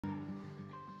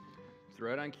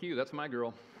right on cue. That's my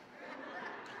girl.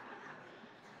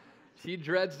 She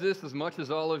dreads this as much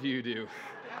as all of you do.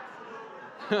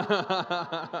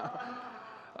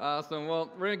 Awesome.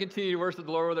 Well, we're going to continue to worship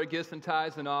the Lord with our gifts and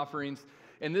tithes and offerings.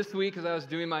 And this week, as I was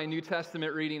doing my New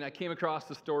Testament reading, I came across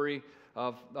the story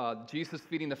of Jesus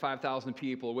feeding the 5,000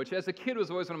 people, which as a kid was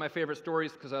always one of my favorite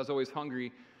stories because I was always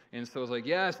hungry. And so I was like,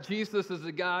 yes, Jesus is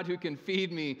the God who can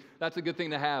feed me. That's a good thing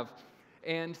to have.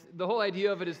 And the whole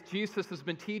idea of it is Jesus has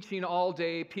been teaching all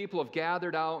day. People have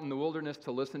gathered out in the wilderness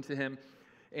to listen to him.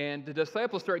 And the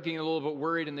disciples start getting a little bit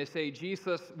worried, and they say,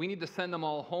 Jesus, we need to send them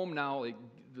all home now.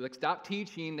 Like stop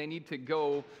teaching. They need to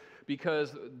go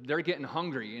because they're getting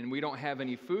hungry, and we don't have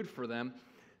any food for them.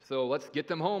 So let's get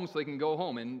them home so they can go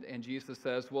home. And Jesus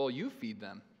says, well, you feed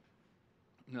them.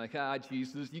 And they're like,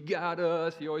 Jesus, you got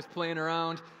us. You're always playing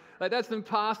around. Like, that's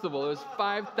impossible. It was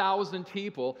 5,000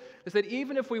 people. They said,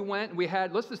 even if we went,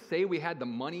 let's just say we had the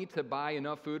money to buy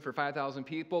enough food for 5,000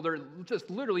 people, there just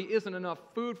literally isn't enough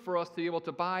food for us to be able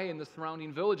to buy in the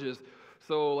surrounding villages.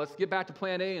 So let's get back to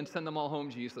plan A and send them all home,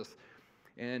 Jesus.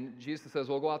 And Jesus says,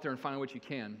 well, go out there and find what you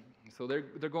can. So they're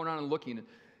going around and looking,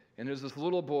 and there's this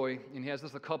little boy, and he has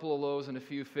just a couple of loaves and a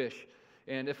few fish.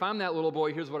 And if I'm that little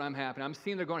boy, here's what I'm happening. I'm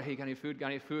seeing they're going, hey, got any food? Got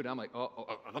any food? I'm like,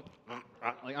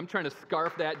 like I'm trying to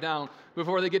scarf that down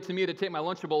before they get to me to take my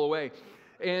Lunchable away.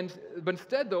 But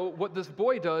instead, though, what this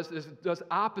boy does is does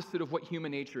opposite of what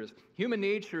human nature is. Human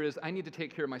nature is, I need to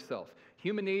take care of myself.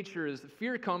 Human nature is,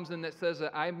 fear comes in that says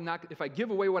that if I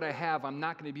give away what I have, I'm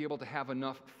not going to be able to have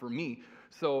enough for me.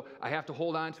 So I have to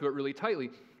hold on to it really tightly.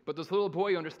 But this little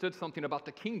boy understood something about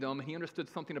the kingdom, and he understood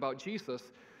something about Jesus,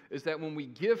 is that when we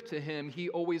give to him, he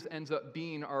always ends up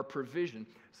being our provision.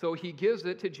 So he gives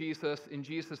it to Jesus, and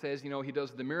Jesus says, he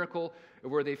does the miracle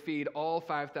where they feed all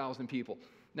 5,000 people.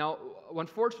 Now,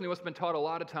 unfortunately, what's been taught a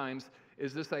lot of times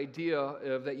is this idea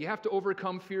of that you have to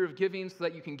overcome fear of giving so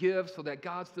that you can give, so that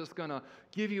God's just going to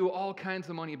give you all kinds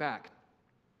of money back.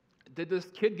 Did this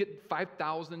kid get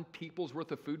 5,000 people's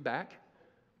worth of food back?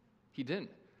 He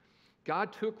didn't.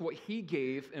 God took what he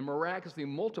gave and miraculously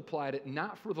multiplied it,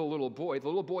 not for the little boy. The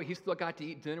little boy, he still got to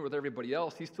eat dinner with everybody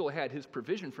else. He still had his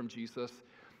provision from Jesus.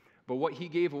 But what he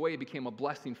gave away became a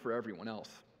blessing for everyone else.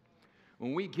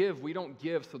 When we give, we don't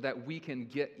give so that we can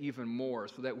get even more,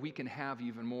 so that we can have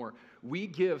even more. We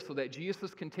give so that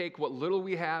Jesus can take what little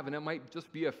we have, and it might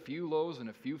just be a few loaves and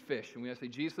a few fish. And we say,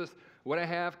 Jesus, what I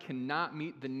have cannot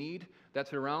meet the need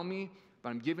that's around me, but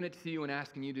I'm giving it to you and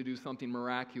asking you to do something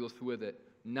miraculous with it.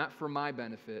 Not for my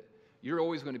benefit. You're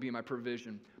always going to be my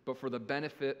provision, but for the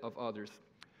benefit of others.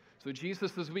 So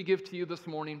Jesus, as we give to you this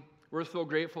morning, we're so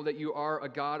grateful that you are a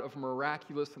God of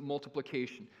miraculous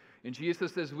multiplication. And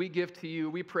Jesus, as we give to you,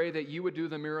 we pray that you would do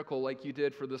the miracle like you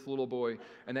did for this little boy,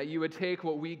 and that you would take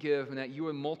what we give and that you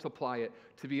would multiply it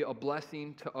to be a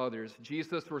blessing to others.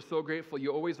 Jesus, we're so grateful.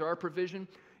 You always are our provision.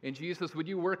 And Jesus, would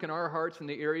you work in our hearts in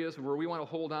the areas where we want to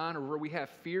hold on or where we have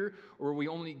fear or where we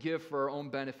only give for our own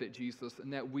benefit, Jesus,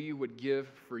 and that we would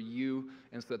give for you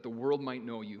and so that the world might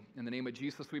know you. In the name of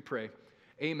Jesus we pray.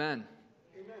 Amen.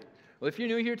 Amen. Well, if you're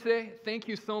new here today, thank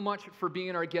you so much for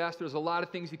being our guest. There's a lot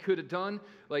of things you could have done,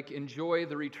 like enjoy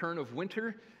the return of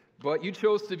winter, but you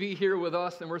chose to be here with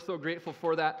us, and we're so grateful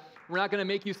for that. We're not going to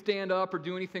make you stand up or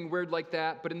do anything weird like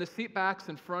that, but in the seat backs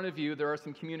in front of you, there are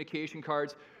some communication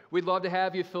cards. We'd love to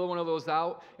have you fill one of those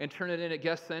out and turn it in at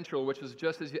Guest Central, which is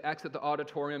just as you exit the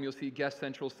auditorium, you'll see Guest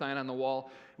Central sign on the wall.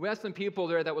 We have some people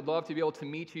there that would love to be able to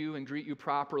meet you and greet you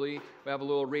properly. We have a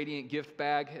little radiant gift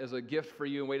bag as a gift for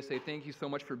you, and a way to say thank you so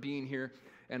much for being here.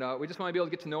 And we just want to be able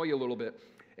to get to know you a little bit.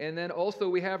 And then also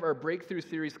we have our Breakthrough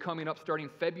series coming up starting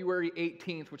February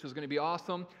 18th, which is going to be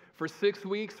awesome. For 6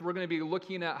 weeks, we're going to be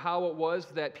looking at how it was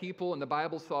that people in the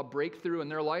Bible saw breakthrough in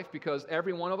their life, because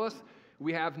every one of us,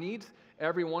 we have needs.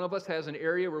 Every one of us has an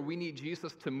area where we need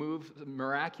Jesus to move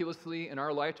miraculously in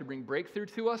our life to bring breakthrough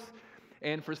to us.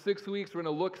 And for 6 weeks, we're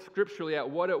going to look scripturally at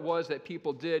what it was that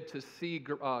people did to see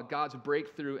God's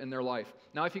breakthrough in their life.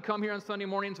 Now, if you come here on Sunday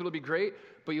mornings, it'll be great,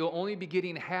 but you'll only be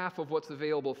getting half of what's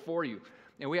available for you.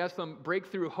 And we have some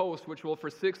breakthrough hosts, which will,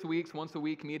 for 6 weeks, once a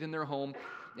week, meet in their home.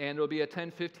 And it'll be a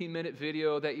 10, 15-minute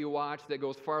video that you watch that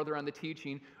goes farther on the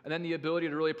teaching, and then the ability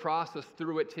to really process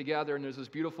through it together. And there's this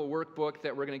beautiful workbook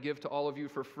that we're going to give to all of you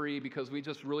for free, because we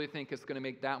just really think it's going to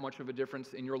make that much of a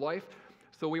difference in your life.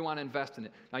 So we want to invest in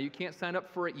it. Now, you can't sign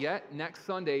up for it yet. Next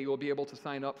Sunday, you'll be able to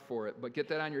sign up for it. But get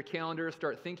that on your calendar.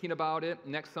 Start thinking about it.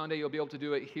 Next Sunday, you'll be able to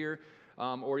do it here,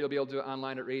 or you'll be able to do it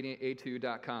online at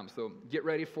radianta2.com. So get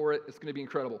ready for it. It's going to be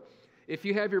incredible. If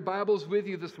you have your Bibles with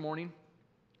you this morning,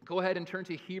 go ahead and turn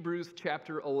to Hebrews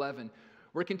chapter 11.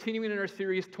 We're continuing in our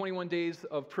series, 21 Days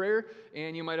of Prayer,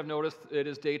 and you might have noticed it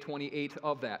is day 28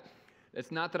 of that.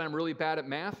 It's not that I'm really bad at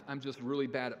math, I'm just really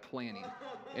bad at planning.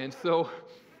 And so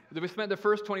we spent the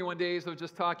first 21 days of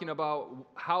just talking about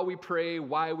how we pray,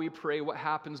 why we pray, what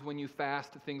happens when you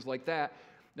fast, things like that.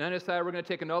 Then I decided we're going to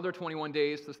take another 21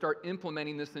 days to start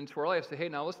implementing this into our life. Say, hey,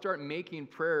 now let's start making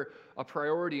prayer a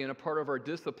priority and a part of our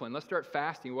discipline. Let's start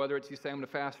fasting, whether it's you say I'm going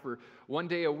to fast for 1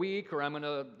 day a week or I'm going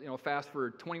to fast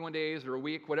for 21 days or a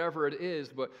week, whatever it is.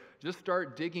 But just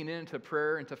start digging into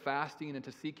prayer, into fasting,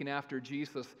 into seeking after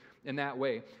Jesus in that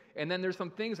way. And then there's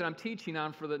some things that I'm teaching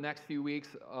on for the next few weeks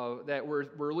that we're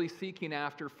really seeking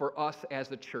after for us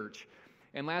as a church.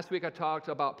 And last week I talked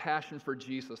about passion for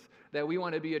Jesus, that we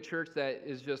want to be a church that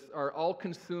is just our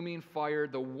all-consuming fire.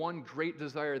 The one great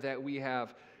desire that we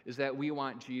have is that we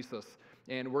want Jesus,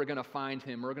 and we're going to find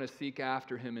him. We're going to seek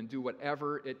after him and do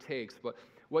whatever it takes. But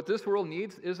what this world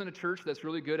needs isn't a church that's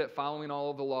really good at following all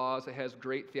of the laws. It has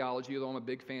great theology, although I'm a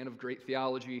big fan of great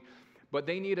theology. But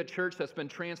they need a church that's been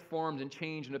transformed and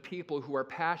changed, and a people who are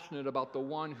passionate about the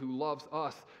one who loves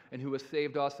us and who has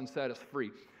saved us and set us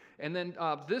free. And then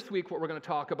this week, what we're going to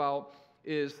talk about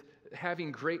is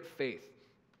having great faith.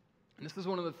 And this is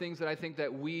one of the things that I think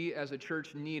that we as a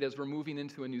church need as we're moving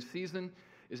into a new season,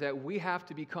 is that we have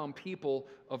to become people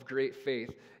of great faith.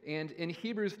 And in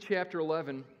Hebrews chapter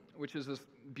 11, which is this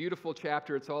beautiful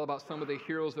chapter, it's all about some of the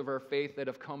heroes of our faith that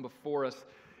have come before us.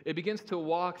 It begins to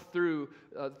walk through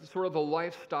sort of the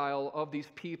lifestyle of these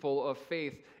people of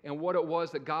faith and what it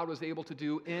was that God was able to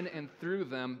do in and through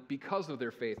them because of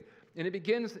their faith. And it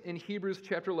begins in Hebrews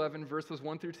chapter 11, verses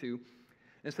 1 through 2.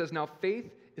 And it says, "Now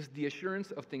faith is the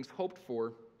assurance of things hoped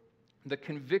for, the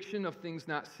conviction of things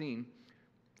not seen.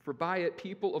 For by it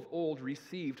people of old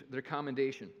received their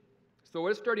commendation." So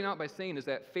what it's starting out by saying is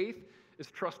that faith is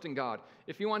trusting God.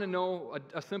 If you want to know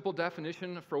a simple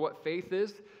definition for what faith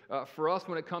is, for us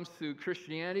when it comes to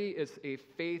Christianity, it's a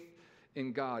faith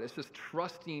in God. It's just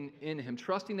trusting in him,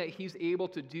 trusting that he's able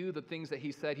to do the things that he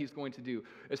said he's going to do.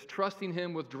 It's trusting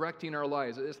him with directing our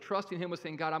lives. It's trusting him with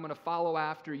saying, God, I'm going to follow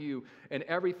after you in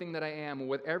everything that I am and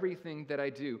with everything that I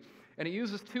do. And it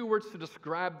uses two words to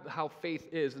describe how faith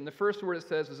is. And the first word it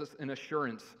says is an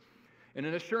assurance. And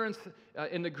an assurance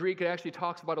in the Greek, it actually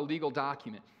talks about a legal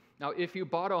document. Now, if you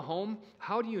bought a home,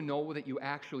 how do you know that you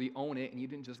actually own it and you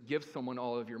didn't just give someone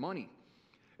all of your money?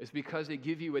 It's because they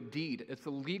give you a deed. It's a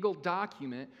legal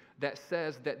document that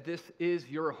says that this is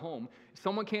your home.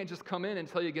 Someone can't just come in and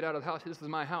tell you, get out of the house, this is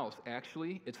my house.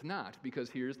 Actually, it's not, because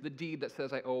here's the deed that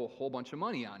says I owe a whole bunch of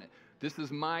money on it. This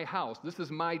is my house. This is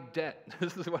my debt.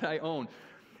 This is what I own.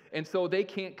 And so they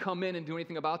can't come in and do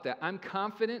anything about that. I'm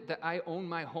confident that I own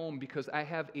my home because I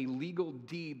have a legal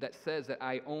deed that says that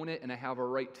I own it and I have a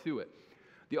right to it.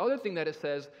 The other thing that it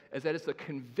says is that it's a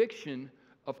conviction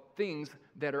of things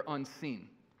that are unseen.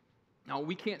 Now,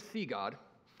 we can't see God.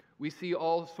 We see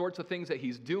all sorts of things that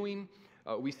he's doing.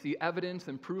 We see evidence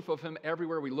and proof of him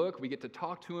everywhere we look. We get to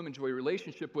talk to him, enjoy a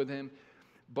relationship with him.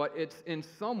 But it's in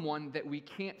someone that we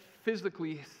can't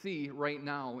physically see right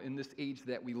now in this age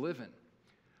that we live in.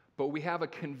 But we have a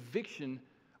conviction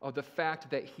of the fact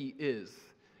that he is,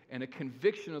 and a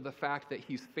conviction of the fact that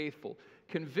he's faithful.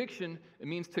 Conviction, it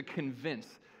means to convince.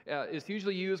 It's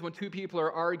usually used when two people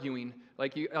are arguing,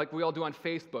 like we all do on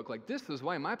Facebook. Like, this is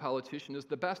why my politician is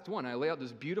the best one. I lay out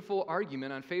this beautiful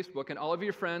argument on Facebook, and all of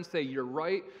your friends say, you're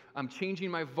right, I'm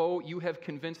changing my vote, you have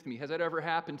convinced me. Has that ever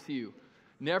happened to you?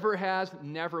 Never has,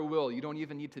 never will. You don't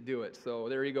even need to do it. So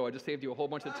there you go. I just saved you a whole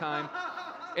bunch of time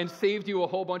and saved you a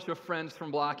whole bunch of friends from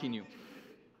blocking you.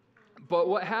 But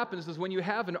what happens is when you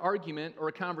have an argument or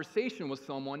a conversation with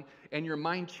someone and your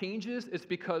mind changes, it's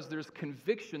because there's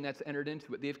conviction that's entered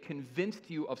into it. They've convinced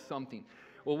you of something.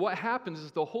 Well, what happens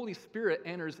is the Holy Spirit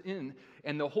enters in,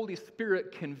 and the Holy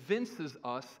Spirit convinces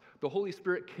us, the Holy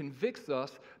Spirit convicts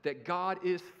us that God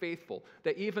is faithful,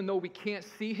 that even though we can't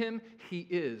see him, he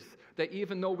is, that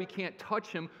even though we can't touch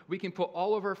him, we can put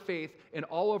all of our faith and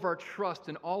all of our trust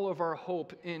and all of our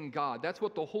hope in God. That's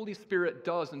what the Holy Spirit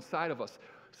does inside of us.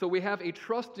 So we have a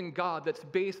trust in God that's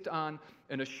based on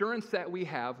an assurance that we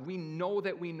have. We know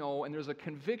that we know, and there's a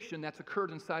conviction that's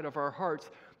occurred inside of our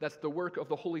hearts. That's the work of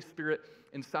the Holy Spirit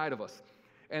inside of us.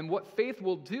 And what faith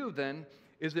will do then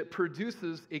is it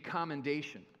produces a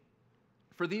commendation.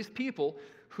 For these people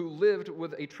who lived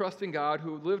with a trust in God,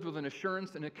 who lived with an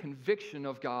assurance and a conviction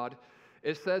of God,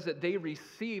 it says that they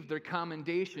received their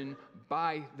commendation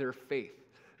by their faith.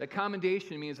 That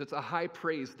commendation means it's a high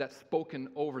praise that's spoken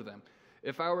over them.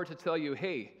 If I were to tell you,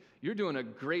 hey, you're doing a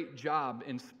great job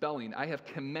in spelling. I have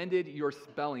commended your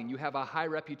spelling. You have a high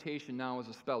reputation now as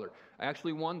a speller. I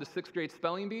actually won the 6th grade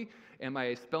spelling bee, and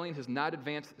my spelling has not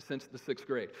advanced since the 6th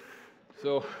grade.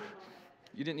 So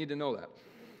you didn't need to know that.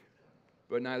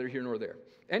 but neither here nor there.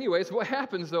 Anyways, what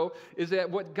happens, though, is that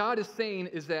what God is saying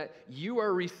is that you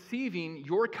are receiving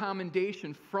your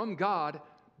commendation from God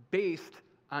based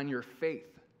on your faith.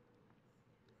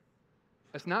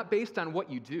 It's not based on what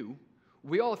you do.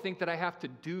 We all think that I have to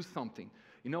do something.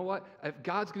 You know what? If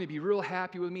God's going to be real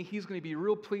happy with me, He's going to be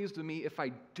real pleased with me if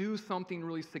I do something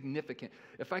really significant.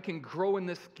 If I can grow in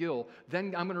this skill,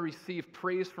 then I'm going to receive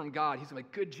praise from God. He's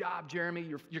like, good job, Jeremy.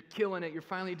 You're killing it. You're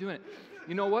finally doing it.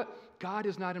 You know what? God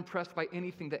is not impressed by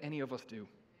anything that any of us do.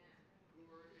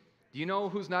 Do you know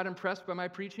who's not impressed by my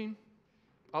preaching?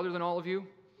 Other than all of you?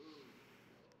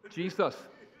 Jesus.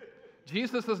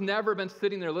 Jesus has never been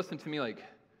sitting there listening to me like,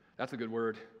 that's a good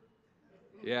word.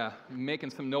 Yeah, I'm making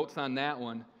some notes on that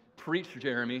one. Preach,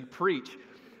 Jeremy, preach.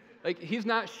 Like, he's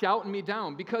not shouting me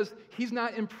down because he's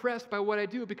not impressed by what I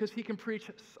do because he can preach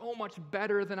so much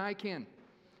better than I can.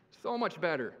 So much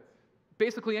better.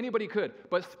 Basically, anybody could,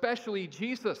 but especially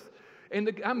Jesus.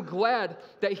 And I'm glad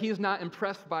that he's not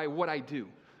impressed by what I do.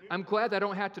 I'm glad that I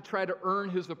don't have to try to earn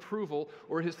his approval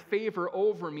or his favor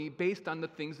over me based on the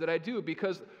things that I do,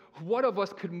 because what of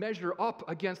us could measure up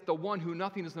against the one who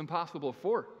nothing is impossible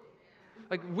for?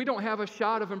 Like, we don't have a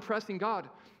shot of impressing God,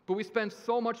 but we spend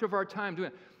so much of our time doing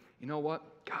it. You know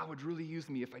what? God would really use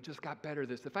me if I just got better at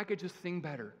this. If I could just sing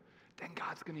better, then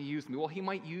God's going to use me. Well, he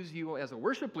might use you as a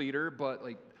worship leader, but,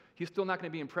 like, he's still not going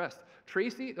to be impressed.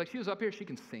 Tracy, like, she was up here, she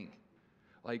can sing.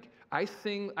 Like, I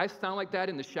sound like that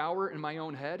in the shower in my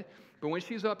own head, but when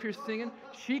she's up here singing,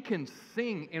 she can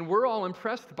sing, and we're all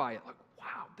impressed by it. Like,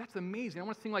 wow, that's amazing. I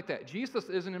want to sing like that. Jesus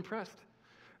isn't impressed.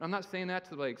 I'm not saying that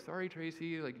to, like, sorry,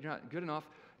 Tracy, like, you're not good enough.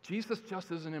 Jesus just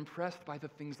isn't impressed by the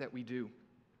things that we do.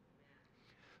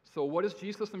 So what is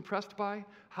Jesus impressed by?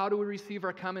 How do we receive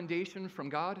our commendation from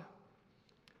God?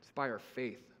 It's by our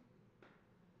faith.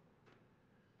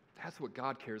 That's what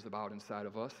God cares about inside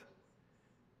of us.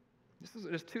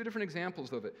 There's two different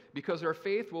examples of it, because our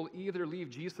faith will either leave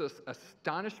Jesus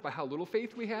astonished by how little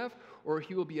faith we have, or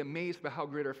he will be amazed by how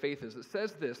great our faith is. It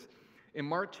says this in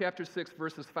Mark chapter 6,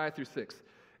 verses 5 through 6.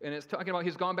 And it's talking about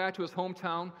he's gone back to his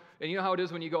hometown, and you know how it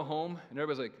is when you go home, and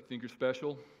everybody's like, think you're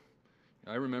special?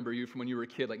 I remember you from when you were a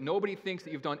kid. Like, nobody thinks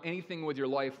that you've done anything with your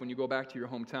life when you go back to your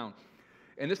hometown.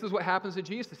 And this is what happens to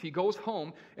Jesus. He goes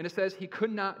home, and it says he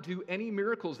could not do any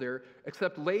miracles there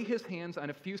except lay his hands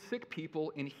on a few sick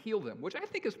people and heal them, which I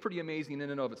think is pretty amazing in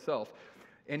and of itself.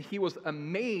 And he was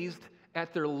amazed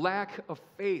at their lack of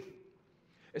faith.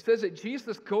 It says that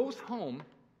Jesus goes home,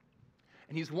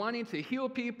 and he's wanting to heal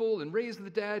people and raise the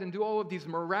dead and do all of these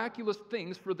miraculous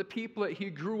things for the people that he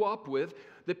grew up with,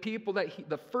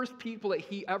 the first people that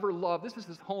he ever loved. This is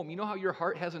his home. You know how your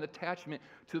heart has an attachment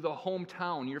to the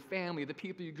hometown, your family, the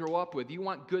people you grow up with. You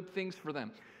want good things for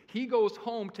them. He goes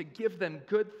home to give them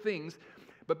good things,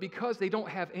 but because they don't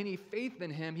have any faith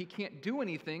in him, he can't do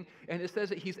anything, and it says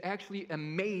that he's actually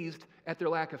amazed at their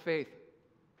lack of faith.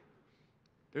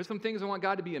 There's some things I want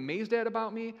God to be amazed at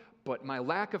about me, but my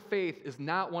lack of faith is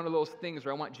not one of those things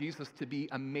where I want Jesus to be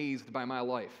amazed by my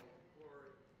life.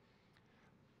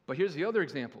 But here's the other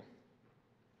example.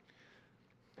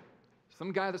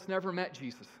 Some guy that's never met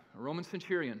Jesus, a Roman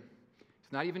centurion.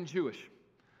 He's not even Jewish,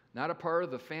 not a part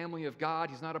of the family of God.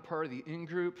 He's not a part of the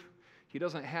in-group. He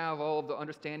doesn't have all of the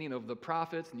understanding of the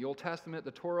prophets and the Old Testament,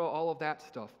 the Torah, all of that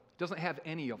stuff. He doesn't have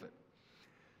any of it.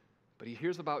 But he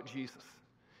hears about Jesus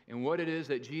and what it is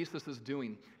that Jesus is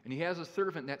doing. And he has a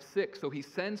servant that's sick, so he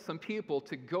sends some people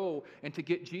to go and to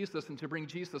get Jesus and to bring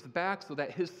Jesus back so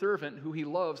that his servant, who he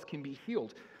loves, can be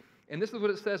healed. And this is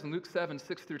what it says in Luke 7,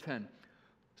 6 through 10.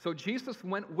 So Jesus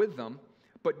went with them,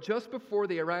 but just before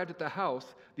they arrived at the house,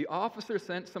 the officer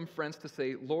sent some friends to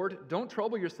say, Lord, don't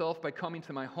trouble yourself by coming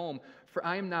to my home, for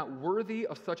I am not worthy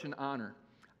of such an honor.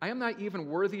 I am not even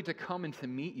worthy to come and to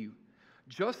meet you.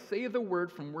 Just say the word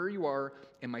from where you are,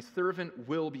 and my servant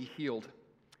will be healed.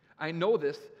 I know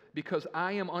this because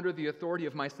I am under the authority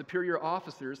of my superior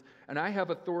officers, and I have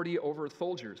authority over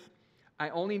soldiers. I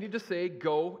only need to say,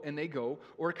 go, and they go,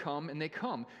 or come, and they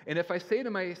come. And if I say to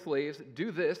my slaves,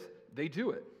 do this, they do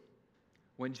it.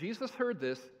 When Jesus heard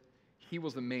this, he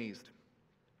was amazed.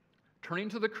 Turning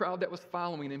to the crowd that was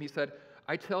following him, he said,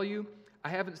 I tell you, I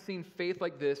haven't seen faith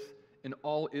like this in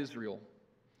all Israel.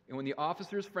 And when the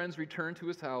officer's friends returned to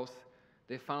his house,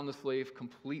 they found the slave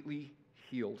completely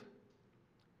healed.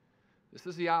 This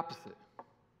is the opposite.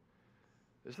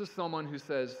 This is someone who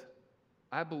says,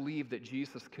 I believe that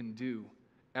Jesus can do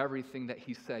everything that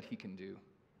he said he can do.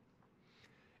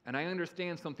 And I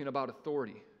understand something about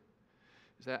authority,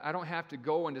 is that I don't have to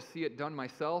go and to see it done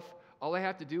myself. All I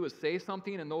have to do is say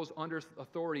something, and those under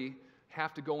authority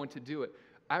have to go and to do it.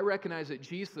 I recognize that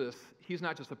Jesus, he's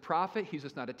not just a prophet, he's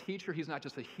just not a teacher, he's not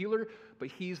just a healer, but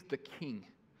he's the king.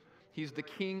 He's the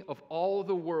king of all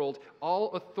the world.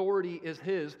 All authority is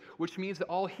his, which means that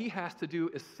all he has to do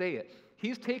is say it.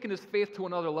 He's taken his faith to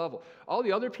another level. All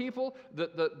the other people,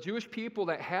 the Jewish people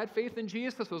that had faith in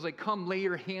Jesus, was like, come lay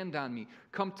your hand on me.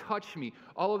 Come touch me.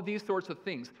 All of these sorts of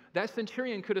things. That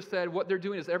centurion could have said what they're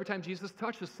doing is every time Jesus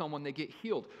touches someone, they get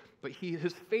healed. But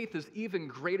his faith is even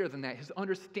greater than that. His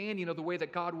understanding of the way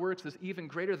that God works is even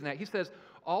greater than that. He says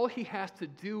all he has to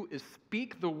do is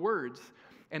speak the words,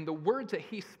 and the words that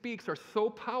he speaks are so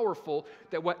powerful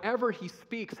that whatever he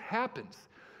speaks happens.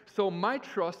 So my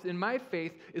trust in my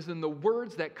faith is in the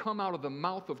words that come out of the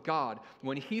mouth of God.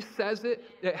 When he says it,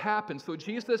 it happens. So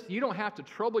Jesus, you don't have to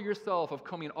trouble yourself of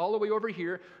coming all the way over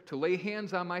here to lay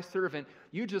hands on my servant.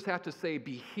 You just have to say,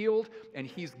 be healed, and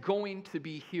he's going to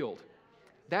be healed.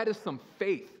 That is some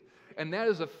faith. And that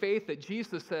is a faith that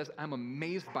Jesus says, I'm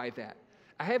amazed by that.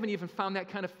 I haven't even found that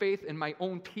kind of faith in my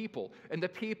own people and the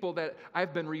people that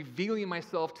I've been revealing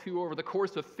myself to over the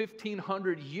course of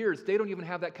 1,500 years. They don't even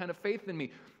have that kind of faith in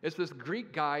me. It's this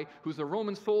Greek guy who's a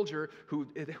Roman soldier who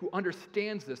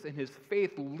understands this, and his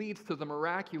faith leads to the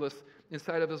miraculous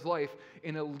inside of his life,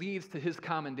 and it leads to his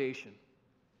commendation.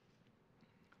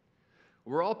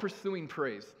 We're all pursuing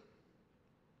praise.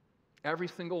 Every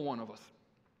single one of us.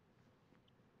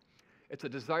 It's a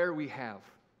desire we have.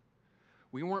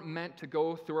 We weren't meant to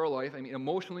go through our life,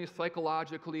 emotionally,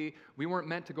 psychologically, we weren't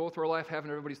meant to go through our life having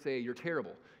everybody say, you're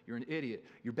terrible, you're an idiot,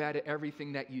 you're bad at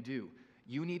everything that you do.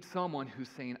 You need someone who's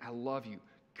saying, I love you,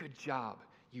 good job,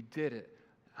 you did it,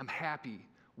 I'm happy,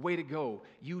 way to go.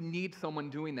 You need someone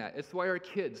doing that. It's why our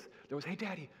kids, they always, hey,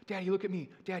 daddy, look at me,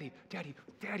 daddy,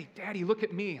 look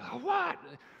at me. Oh, what?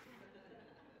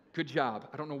 Good job.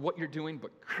 I don't know what you're doing,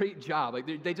 but great job.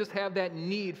 They just have that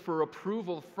need for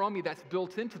approval from you that's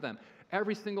built into them.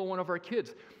 Every single one of our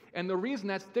kids. And the reason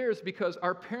that's there is because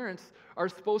our parents are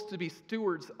supposed to be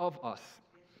stewards of us.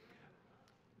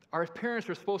 Our parents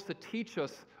are supposed to teach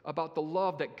us about the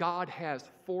love that God has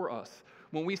for us.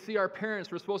 When we see our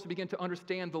parents, we're supposed to begin to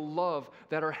understand the love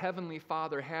that our Heavenly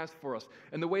Father has for us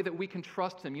and the way that we can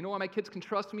trust Him. You know why my kids can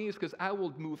trust me? Is because I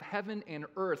will move heaven and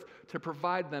earth to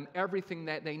provide them everything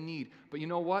that they need. But you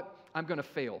know what? I'm going to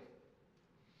fail.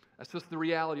 That's just the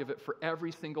reality of it for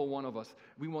every single one of us.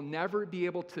 We will never be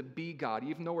able to be God.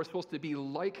 Even though we're supposed to be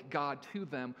like God to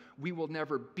them, we will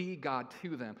never be God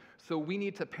to them. So we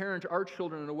need to parent our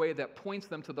children in a way that points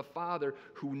them to the Father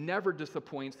who never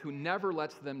disappoints, who never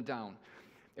lets them down.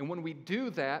 And when we do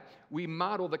that, we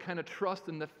model the kind of trust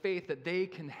and the faith that they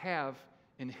can have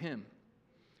in Him.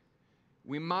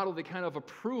 We model the kind of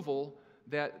approval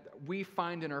that we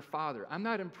find in our Father. I'm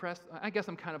not impressed. I guess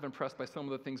I'm kind of impressed by some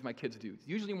of the things my kids do.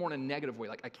 Usually more in a negative way,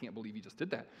 like, I can't believe you just did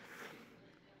that.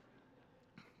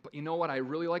 But you know what I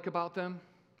really like about them?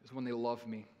 Is when they love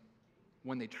me,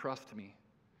 when they trust me.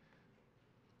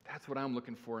 That's what I'm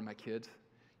looking for in my kids.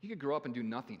 You could grow up and do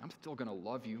nothing. I'm still going to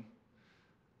love you.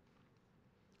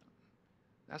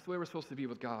 That's the way we're supposed to be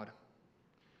with God.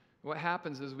 What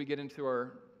happens is we get into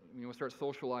we start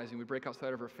socializing, we break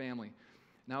outside of our family.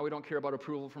 Now we don't care about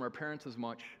approval from our parents as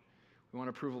much. We want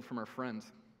approval from our friends.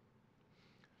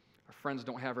 Our friends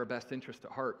don't have our best interest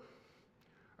at heart.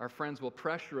 Our friends will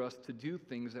pressure us to do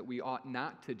things that we ought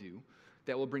not to do,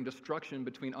 that will bring destruction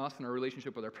between us and our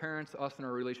relationship with our parents, us and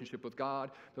our relationship with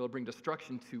God, that will bring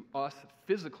destruction to us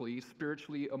physically,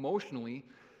 spiritually, emotionally.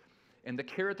 And the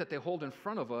carrot that they hold in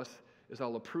front of us is,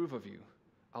 I'll approve of you,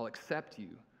 I'll accept you,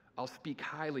 I'll speak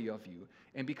highly of you.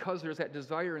 And because there's that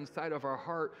desire inside of our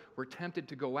heart, we're tempted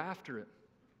to go after it.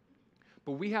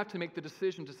 But we have to make the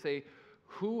decision to say,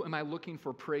 who am I looking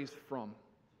for praise from?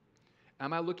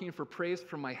 Am I looking for praise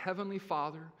from my Heavenly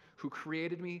Father, who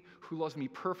created me, who loves me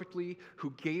perfectly,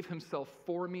 who gave Himself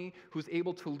for me, who's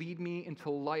able to lead me into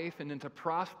life and into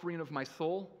prospering of my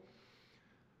soul?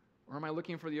 Or am I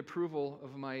looking for the approval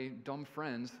of my dumb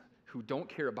friends who don't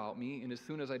care about me, and as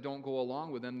soon as I don't go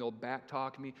along with them, they'll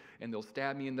backtalk me, and they'll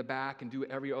stab me in the back and do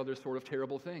every other sort of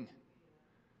terrible thing?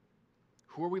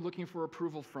 Who are we looking for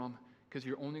approval from? Because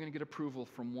you're only going to get approval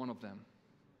from one of them.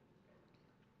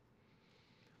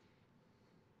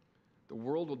 The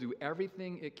world will do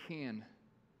everything it can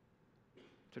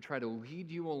to try to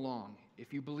lead you along.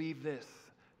 If you believe this,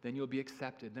 then you'll be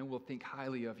accepted. Then we'll think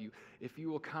highly of you. If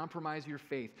you will compromise your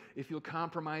faith, if you'll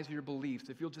compromise your beliefs,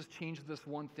 if you'll just change this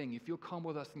one thing, if you'll come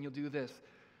with us and you'll do this,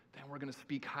 then we're going to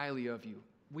speak highly of you.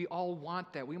 We all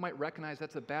want that. We might recognize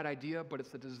that's a bad idea, but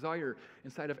it's a desire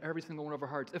inside of every single one of our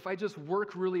hearts. If I just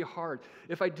work really hard,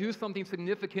 if I do something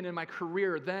significant in my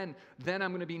career, then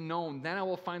I'm going to be known. Then I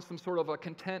will find some sort of a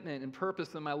contentment and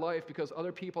purpose in my life because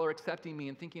other people are accepting me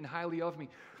and thinking highly of me.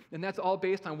 And that's all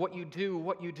based on what you do,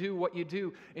 what you do, what you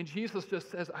do. And Jesus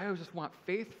just says, I just want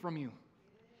faith from you.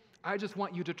 I just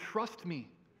want you to trust me.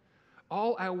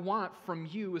 All I want from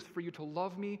you is for you to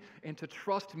love me and to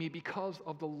trust me because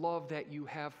of the love that you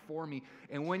have for me.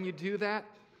 And when you do that,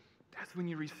 that's when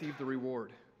you receive the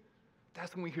reward.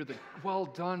 That's when we hear the, well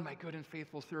done, my good and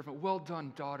faithful servant. Well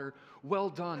done, daughter. Well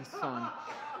done, son.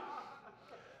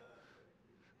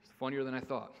 It's funnier than I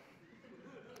thought.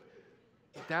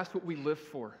 That's what we live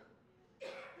for.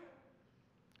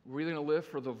 We're either going to live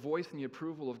for the voice and the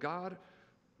approval of God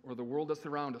or the world that's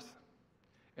around us.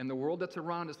 And the world that's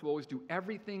around us will always do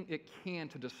everything it can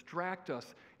to distract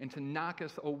us and to knock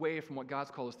us away from what God's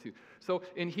called us to. So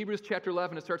in Hebrews chapter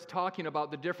 11, it starts talking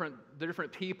about the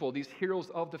different people, these heroes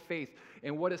of the faith.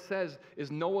 And what it says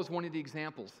is Noah's one of the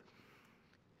examples.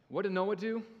 What did Noah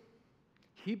do?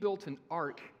 He built an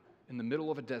ark in the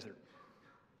middle of a desert.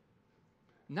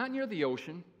 Not near the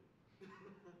ocean,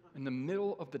 in the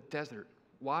middle of the desert.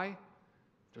 Why?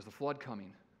 There's a flood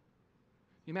coming.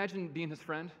 You imagine being his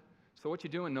friend? So what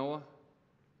you doing, Noah?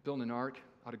 Building an ark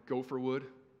out of gopher wood?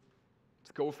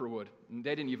 It's gopher wood. And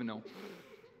they didn't even know.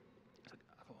 It's like,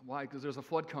 why? Because there's a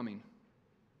flood coming.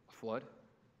 A flood?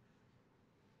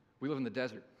 We live in the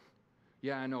desert.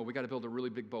 Yeah, I know. We got to build a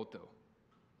really big boat, though.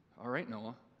 All right,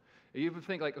 Noah. You would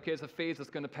think, like, okay, it's a phase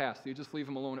that's going to pass. So you just leave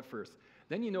him alone at first.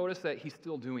 Then you notice that he's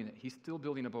still doing it. He's still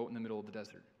building a boat in the middle of the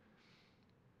desert.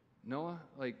 Noah,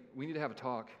 like, we need to have a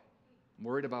talk. I'm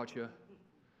worried about you.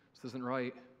 This isn't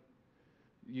right.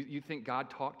 You think God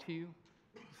talked to you?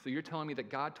 So you're telling me that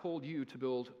God told you to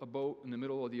build a boat in the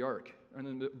middle of the ark, or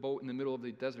a boat in the middle of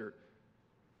the desert?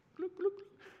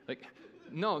 Like,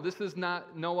 no, this is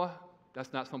not, Noah,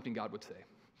 that's not something God would say.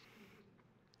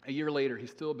 A year later, he's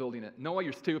still building it. Noah,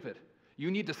 you're stupid. You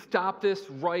need to stop this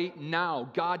right now.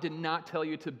 God did not tell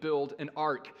you to build an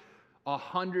ark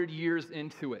 100 years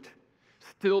into it.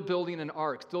 Still building an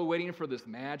ark, still waiting for this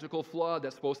magical flood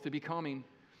that's supposed to be coming.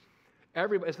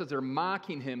 Everybody says they're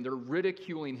mocking him, they're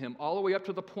ridiculing him, all the way up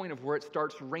to the point of where it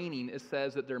starts raining. It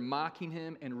says that they're mocking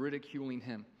him and ridiculing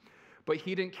him. But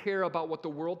he didn't care about what the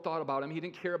world thought about him. He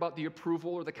didn't care about the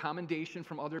approval or the commendation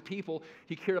from other people.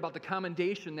 He cared about the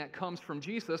commendation that comes from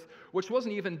Jesus, which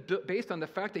wasn't even based on the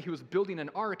fact that he was building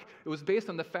an ark. It was based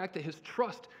on the fact that his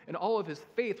trust and all of his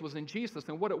faith was in Jesus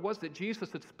and what it was that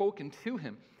Jesus had spoken to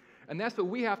him. And that's what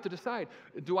we have to decide.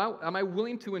 Am I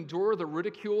willing to endure the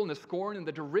ridicule and the scorn and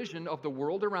the derision of the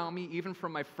world around me, even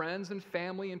from my friends and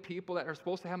family and people that are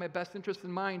supposed to have my best interests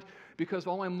in mind, because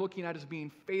all I'm looking at is being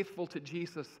faithful to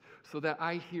Jesus so that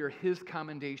I hear his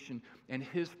commendation and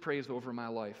his praise over my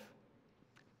life?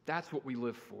 That's what we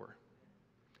live for.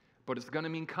 But it's going to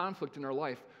mean conflict in our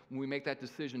life when we make that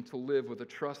decision to live with a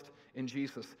trust in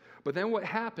Jesus. But then what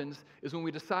happens is when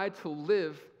we decide to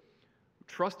live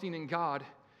trusting in God,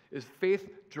 is faith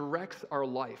directs our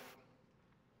life.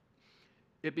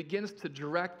 It begins to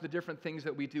direct the different things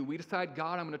that we do. We decide,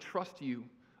 God, I'm going to trust you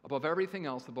above everything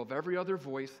else, above every other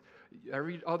voice,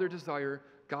 every other desire.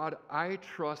 God, I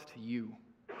trust you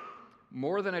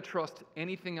more than I trust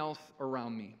anything else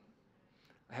around me.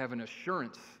 I have an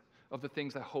assurance of the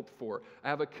things I hope for. I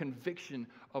have a conviction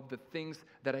of the things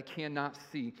that I cannot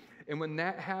see. And when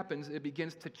that happens, it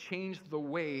begins to change the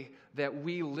way that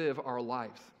we live our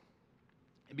lives.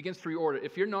 It begins to reorder.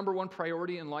 If your number one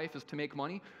priority in life is to make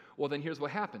money, well, then here's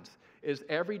what happens, is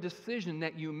every decision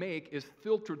that you make is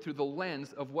filtered through the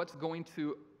lens of what's going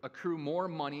to accrue more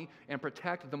money and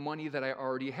protect the money that I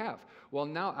already have. Well,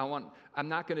 now I'm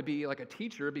not going to be like a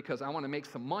teacher because I want to make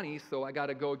some money, so I got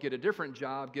to go get a different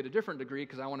job, get a different degree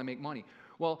because I want to make money.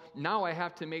 Well, now I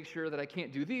have to make sure that I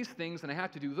can't do these things and I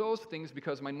have to do those things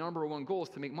because my number one goal is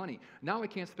to make money. Now I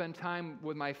can't spend time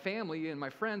with my family and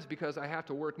my friends because I have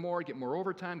to work more, get more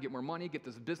overtime, get more money, get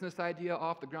this business idea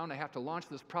off the ground. I have to launch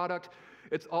this product.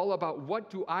 It's all about what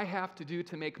do I have to do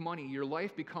to make money. Your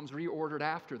life becomes reordered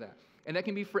after that. And that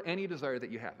can be for any desire that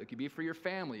you have. It could be for your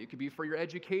family. It could be for your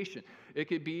education. It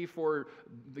could be for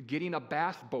getting a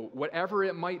bass boat, whatever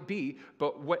it might be.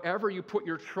 But whatever you put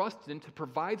your trust in to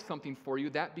provide something for you,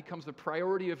 that becomes the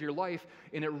priority of your life,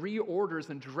 and it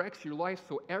reorders and directs your life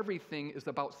so everything is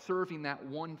about serving that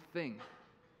one thing.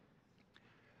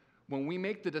 When we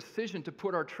make the decision to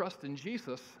put our trust in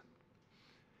Jesus,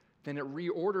 then it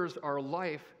reorders our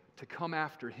life to come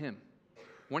after him.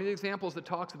 One of the examples it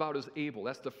talks about is Abel.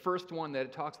 That's the first one that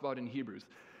it talks about in Hebrews.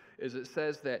 is it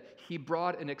says that he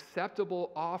brought an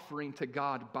acceptable offering to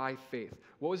God by faith.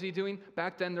 What was he doing?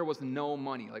 Back then there was no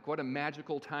money. Like, what a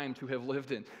magical time to have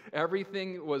lived in.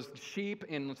 Everything was sheep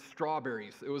and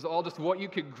strawberries. It was all just what you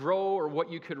could grow or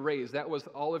what you could raise. That was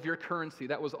all of your currency.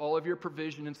 That was all of your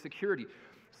provision and security.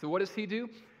 So what does he do?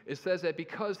 It says that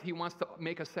because he wants to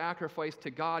make a sacrifice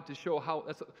to God to show how,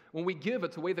 when we give,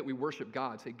 it's a way that we worship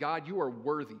God. Say, God, you are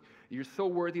worthy. You're so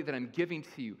worthy that I'm giving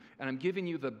to you, and I'm giving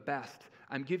you the best.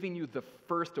 I'm giving you the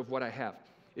first of what I have.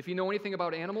 If you know anything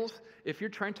about animals, if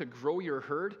you're trying to grow your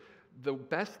herd, the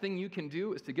best thing you can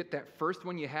do is to get that first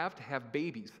one you have to have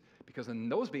babies, because then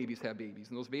those babies have babies,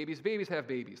 and those babies have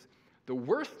babies. The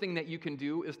worst thing that you can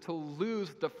do is to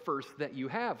lose the first that you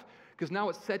have, because now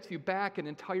it sets you back an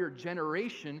entire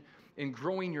generation in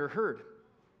growing your herd.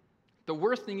 The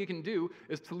worst thing you can do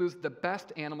is to lose the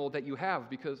best animal that you have,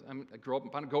 because I grew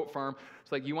up on a goat farm.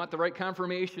 It's like you want the right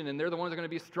conformation, and they're the ones that are going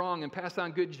to be strong and pass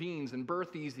on good genes and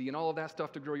birth easy and all of that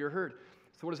stuff to grow your herd.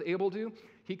 So what does Abel do?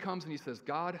 He comes and he says,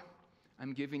 God,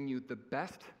 I'm giving you the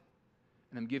best,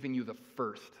 and I'm giving you the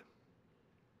first.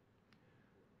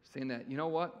 Saying that, you know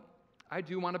what? I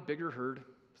do want a bigger herd.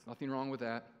 There's nothing wrong with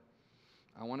that.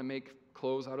 I want to make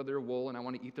clothes out of their wool, and I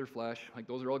want to eat their flesh. Like,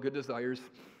 those are all good desires.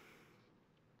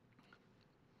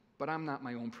 But I'm not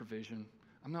my own provision.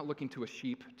 I'm not looking to a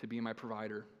sheep to be my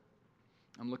provider.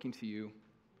 I'm looking to you.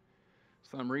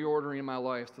 So I'm reordering my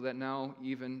life so that now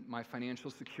even my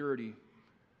financial security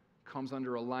comes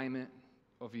under alignment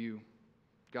of you.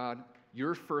 God,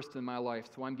 you're first in my life,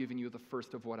 so I'm giving you the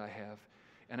first of what I have.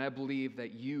 And I believe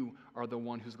that you are the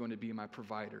one who's going to be my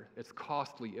provider. It's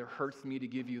costly. It hurts me to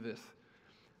give you this.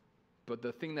 But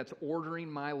the thing that's ordering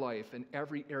my life in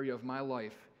every area of my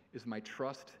life is my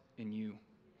trust in you.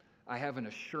 I have an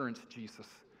assurance, Jesus.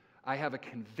 I have a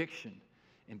conviction.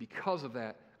 And because of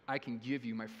that, I can give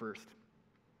you my first.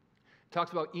 It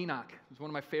talks about Enoch. He's one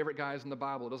of my favorite guys in the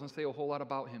Bible. It doesn't say a whole lot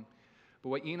about him. But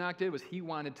what Enoch did was he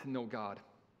wanted to know God.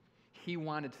 He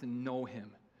wanted to know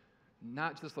him.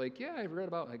 Not just like, yeah, I read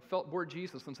about, like, felt bored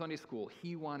Jesus in Sunday school.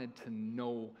 He wanted to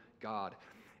know God.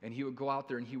 And he would go out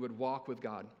there and he would walk with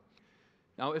God.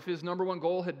 Now, if his number one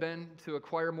goal had been to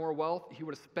acquire more wealth, he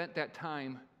would have spent that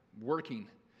time working.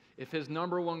 If his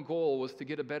number one goal was to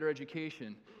get a better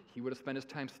education, he would have spent his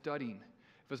time studying.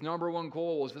 If his number one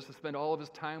goal was just to spend all of his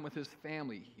time with his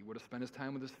family, he would have spent his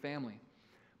time with his family.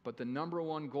 But the number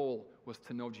one goal was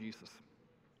to know Jesus.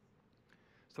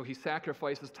 So he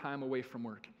sacrifices time away from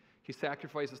work. He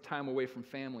sacrifices time away from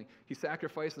family. He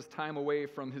sacrifices time away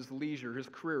from his leisure, his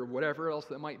career, whatever else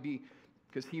that might be,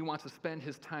 because he wants to spend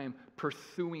his time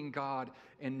pursuing God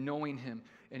and knowing him.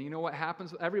 And you know what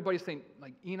happens? Everybody's saying,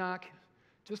 like, Enoch,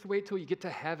 just wait till you get to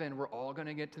heaven. We're all going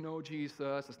to get to know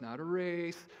Jesus. It's not a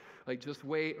race. Like, just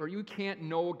wait. Or you can't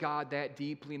know God that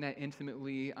deeply and that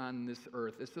intimately on this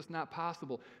earth. It's just not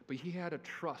possible. But he had a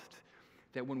trust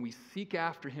that when we seek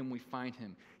after him, we find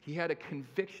him. He had a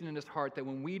conviction in his heart that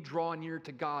when we draw near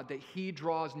to God, that he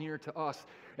draws near to us.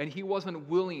 And he wasn't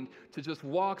willing to just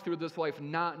walk through this life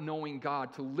not knowing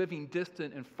God, to living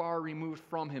distant and far removed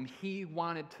from him. He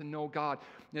wanted to know God.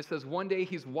 And it says one day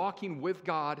he's walking with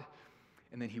God,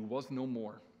 and then he was no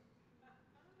more.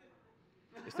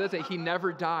 It says that he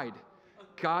never died.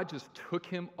 God just took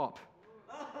him up.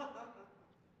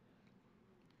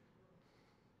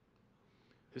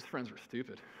 His friends were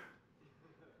stupid.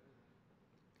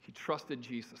 He trusted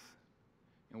Jesus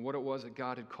and what it was that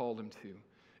God had called him to,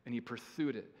 and he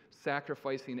pursued it,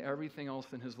 sacrificing everything else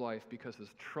in his life because his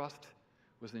trust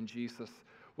was in Jesus,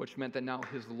 which meant that now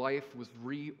his life was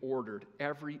reordered.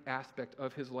 Every aspect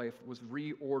of his life was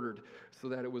reordered so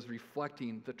that it was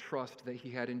reflecting the trust that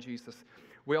he had in Jesus.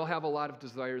 We all have a lot of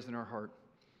desires in our heart.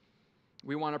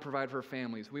 We want to provide for our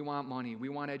families. We want money. We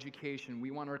want education.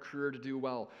 We want our career to do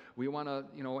well. We want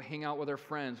to, hang out with our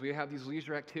friends. We have these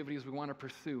leisure activities we want to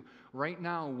pursue. Right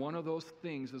now, one of those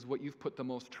things is what you've put the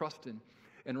most trust in.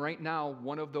 And right now,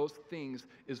 one of those things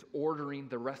is ordering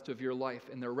the rest of your life.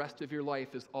 And the rest of your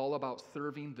life is all about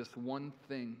serving this one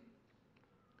thing.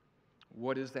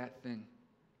 What is that thing?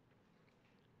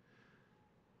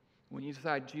 When you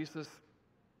decide, Jesus,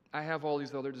 I have all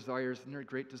these other desires, and they're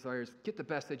great desires. Get the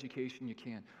best education you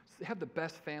can. Have the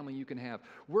best family you can have.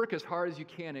 Work as hard as you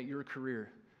can at your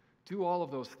career. Do all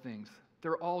of those things.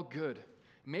 They're all good.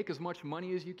 Make as much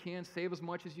money as you can. Save as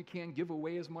much as you can. Give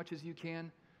away as much as you can.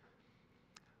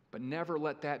 But never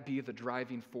let that be the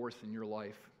driving force in your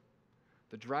life.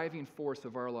 The driving force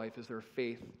of our life is our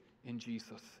faith in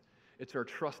Jesus. It's our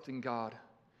trust in God.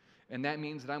 And that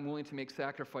means that I'm willing to make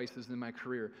sacrifices in my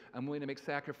career. I'm willing to make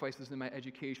sacrifices in my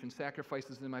education,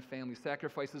 sacrifices in my family,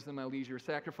 sacrifices in my leisure,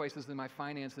 sacrifices in my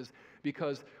finances,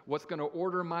 because what's going to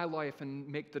order my life and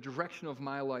make the direction of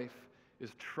my life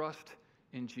is trust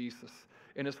in Jesus.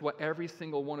 And it's what every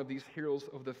single one of these heroes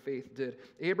of the faith did.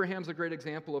 Abraham's a great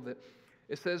example of it.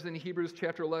 It says in Hebrews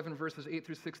chapter 11, verses 8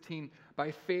 through 16,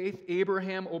 by faith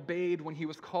Abraham obeyed when he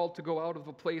was called to go out of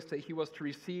the place that he was to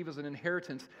receive as an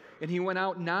inheritance, and he went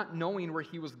out not knowing where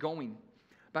he was going.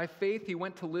 By faith he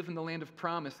went to live in the land of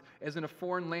promise, as in a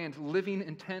foreign land, living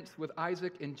in tents with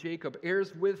Isaac and Jacob,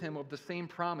 heirs with him of the same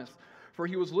promise. For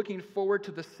he was looking forward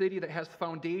to the city that has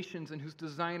foundations and whose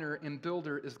designer and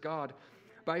builder is God.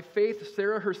 By faith,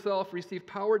 Sarah herself received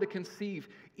power to conceive,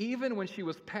 even when she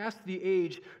was past the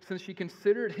age, since she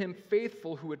considered him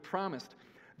faithful who had promised.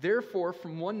 Therefore,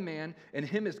 from one man, and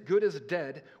him as good as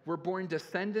dead, were born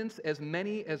descendants as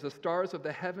many as the stars of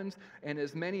the heavens, and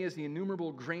as many as the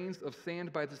innumerable grains of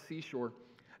sand by the seashore.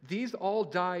 These all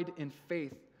died in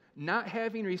faith, not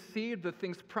having received the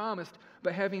things promised,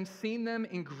 but having seen them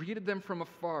and greeted them from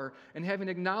afar, and having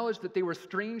acknowledged that they were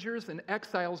strangers and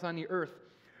exiles on the earth.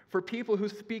 For people who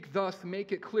speak thus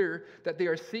make it clear that they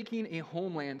are seeking a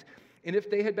homeland. And if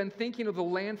they had been thinking of the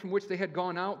land from which they had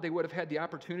gone out, they would have had the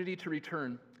opportunity to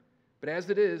return. But as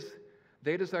it is,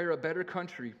 they desire a better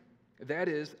country, that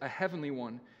is, a heavenly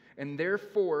one. And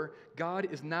therefore, God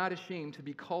is not ashamed to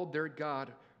be called their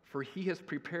God, for he has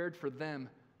prepared for them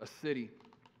a city.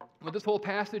 What this whole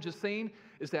passage is saying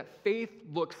is that faith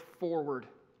looks forward.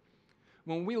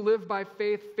 When we live by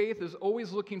faith, faith is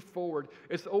always looking forward.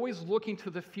 It's always looking to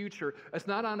the future. It's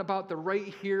not on about the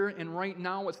right here and right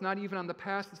now. It's not even on the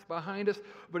past that's behind us,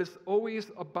 but it's always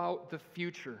about the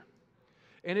future.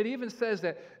 And it even says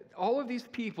that all of these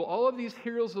people, all of these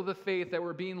heroes of the faith that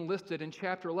were being listed in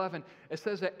chapter 11, it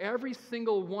says that every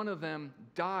single one of them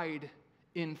died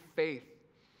in faith.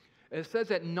 It says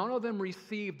that none of them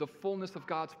received the fullness of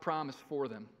God's promise for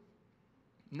them.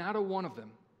 Not a one of them.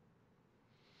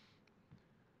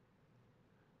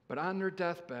 But on their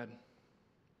deathbed,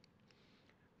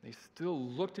 they still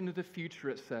looked into the future,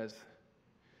 it says,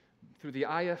 through the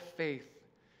eye of faith,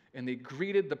 and they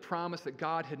greeted the promise that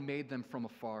God had made them from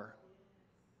afar.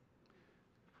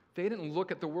 They didn't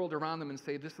look at the world around them and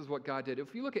say, this is what God did.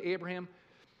 If you look at Abraham,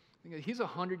 he's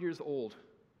 100 years old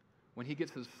when he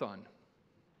gets his son.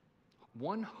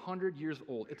 100 years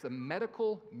old. It's a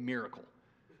medical miracle.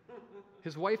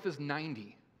 His wife is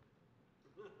 90.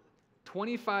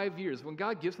 25 years. When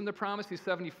God gives him the promise, he's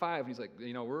 75. He's like,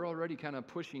 we're already kind of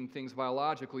pushing things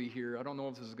biologically here. I don't know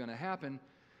if this is going to happen,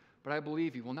 but I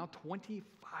believe you. Well, now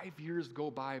 25 years go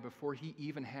by before he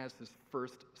even has his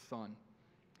first son,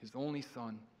 his only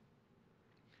son.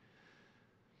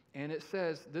 And it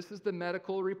says, this is the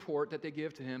medical report that they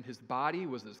give to him. His body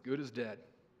was as good as dead.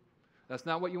 That's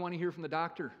not what you want to hear from the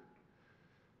doctor.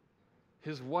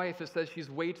 His wife, it says she's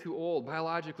way too old.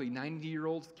 Biologically,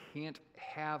 90-year-olds can't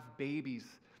have babies.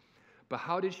 But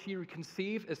how did she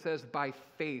conceive? It says by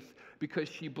faith, because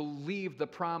she believed the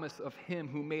promise of him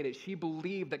who made it. She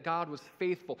believed that God was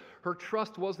faithful. Her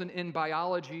trust wasn't in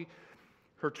biology.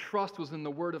 Her trust was in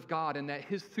the Word of God, and that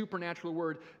his supernatural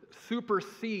word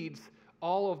supersedes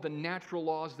all of the natural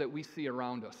laws that we see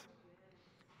around us.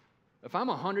 If I'm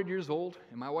 100 years old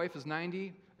and my wife is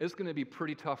 90, it's going to be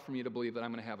pretty tough for me to believe that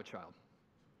I'm going to have a child.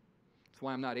 That's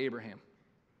why I'm not Abraham.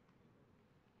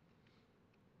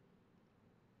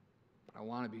 But I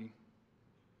want to be.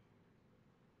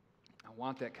 I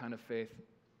want that kind of faith.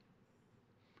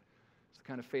 It's the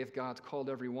kind of faith God's called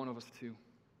every one of us to.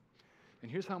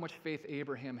 And here's how much faith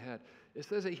Abraham had. It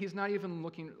says that he's not even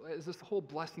looking, as this whole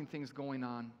blessing thing's going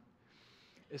on,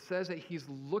 it says that he's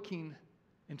looking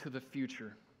into the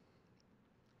future.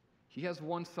 He has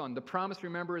one son. The promise,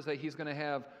 remember, is that he's going to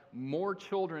have more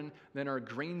children than are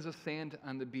grains of sand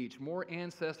on the beach, more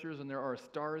ancestors than there are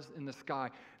stars in the sky,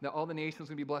 that all the nations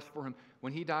will be blessed for him.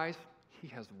 When he dies, he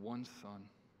has one son.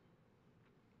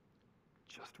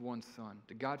 Just one son.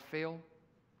 Did God fail?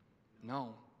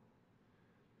 No.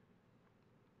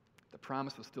 The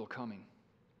promise was still coming.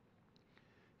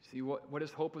 See, what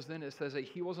his hope was in? It says that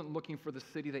he wasn't looking for the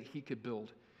city that he could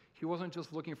build. He wasn't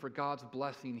just looking for God's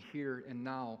blessing here and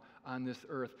now on this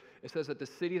earth. It says that the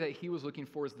city that he was looking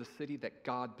for is the city that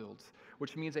God builds,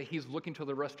 which means that he's looking to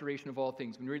the restoration of all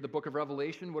things. When you read the book of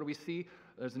Revelation, what do we see?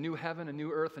 There's a new heaven, a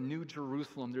new earth, a new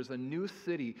Jerusalem. There's a new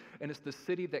city, and it's the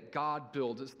city that God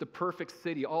builds. It's the perfect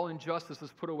city. All injustice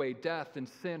is put away. Death and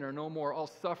sin are no more. All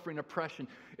suffering, oppression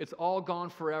It's all gone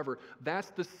forever. That's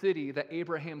the city that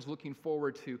Abraham's looking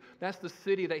forward to. That's the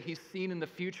city that he's seen in the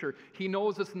future. He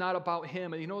knows it's not about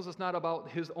him, and he knows it's not about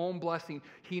his own blessing.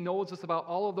 He knows it's about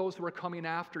all of those who are coming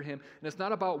after him. And it's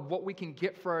not about what we can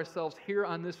get for ourselves here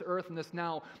on this earth and this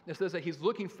now. It says that he's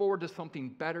looking forward to something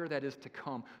better that is to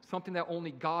come, something that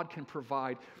only God can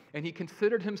provide. And he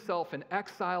considered himself an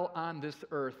exile on this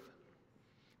earth.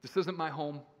 This isn't my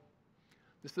home.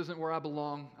 This isn't where I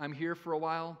belong. I'm here for a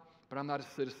while, but I'm not a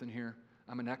citizen here.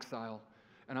 I'm an exile.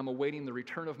 And I'm awaiting the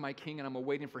return of my king, and I'm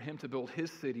awaiting for him to build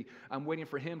his city. I'm waiting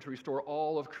for him to restore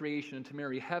all of creation and to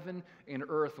marry heaven and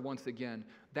earth once again.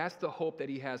 That's the hope that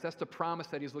he has. That's the promise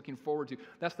that he's looking forward to.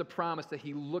 That's the promise that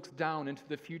he looks down into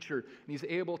the future, and he's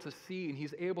able to see, and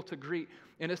he's able to greet.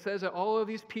 And it says that all of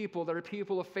these people that are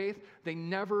people of faith, they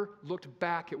never looked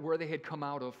back at where they had come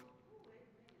out of.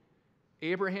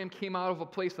 Abraham came out of a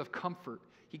place of comfort.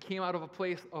 He came out of a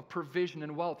place of provision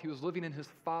and wealth. He was living in his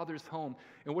father's home.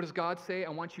 And what does God say? I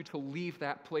want you to leave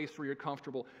that place where you're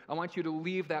comfortable. I want you to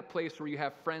leave that place where you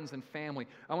have friends and family.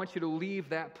 I want you to leave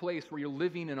that place where you're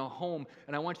living in a home.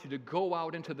 And I want you to go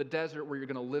out into the desert where you're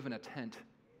going to live in a tent.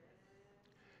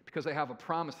 Because I have a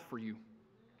promise for you.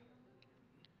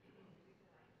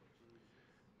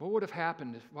 What would have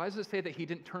happened? Why does it say that he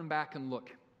didn't turn back and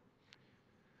look?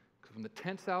 Because when the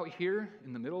tent's out here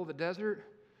in the middle of the desert,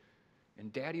 in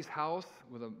Daddy's house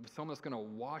with someone that's going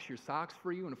to wash your socks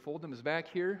for you and fold them is back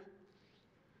here,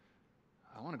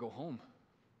 I want to go home.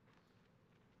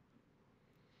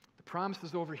 The promise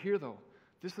is over here, though.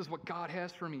 This is what God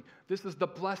has for me. This is the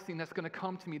blessing that's going to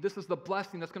come to me. This is the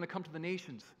blessing that's going to come to the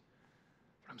nations.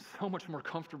 But I'm so much more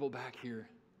comfortable back here.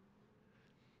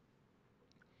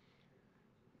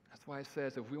 That's why it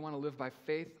says if we want to live by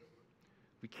faith,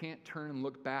 we can't turn and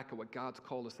look back at what God's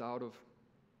called us out of,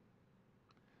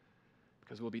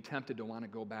 because we'll be tempted to want to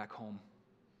go back home.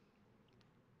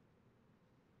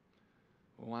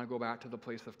 We'll want to go back to the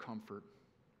place of comfort.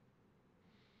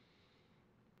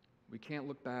 We can't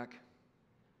look back.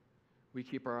 We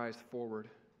keep our eyes forward.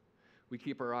 We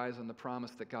keep our eyes on the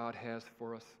promise that God has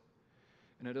for us.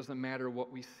 And it doesn't matter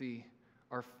what we see.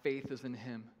 Our faith is in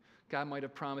Him. God might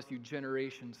have promised you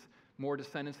generations, more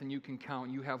descendants than you can count.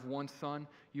 You have one son.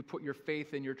 You put your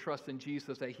faith and your trust in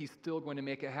Jesus that He's still going to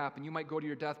make it happen. You might go to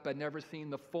your deathbed never seeing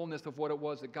the fullness of what it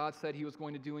was that God said He was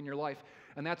going to do in your life.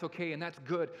 And that's okay and that's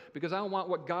good, because I want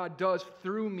what God does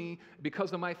through me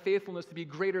because of my faithfulness to be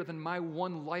greater than my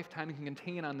one lifetime can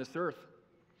contain on this earth.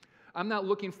 I'm not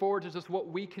looking forward to just what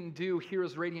we can do here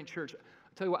as Radiant Church.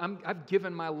 I'll tell you what, I've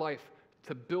given my life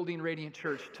to building Radiant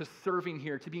Church, to serving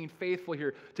here, to being faithful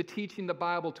here, to teaching the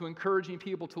Bible, to encouraging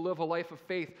people to live a life of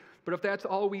faith. But if that's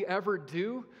all we ever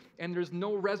do, and there's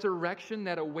no resurrection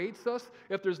that awaits us,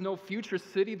 if there's no future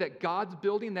city that God's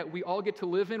building that we all get to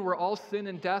live in, where all sin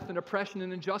and death and oppression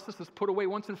and injustice is put away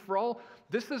once and for all,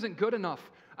 this isn't good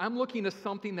enough. I'm looking to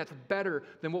something that's better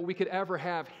than what we could ever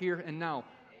have here and now.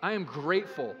 I am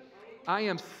grateful. I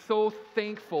am so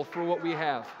thankful for what we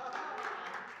have.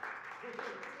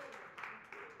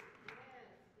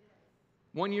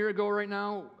 1 year ago right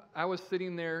now, I was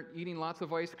sitting there eating lots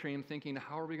of ice cream thinking,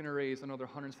 how are we going to raise another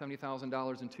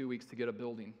 $170,000 in 2 weeks to get a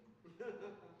building?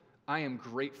 I am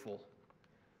grateful.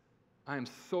 I am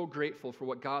so grateful for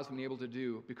what God's been able to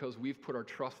do because we've put our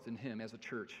trust in Him as a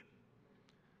church.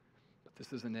 But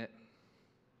this isn't it.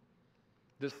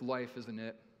 This life isn't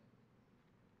it.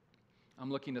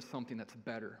 I'm looking to something that's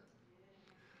better.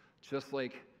 Just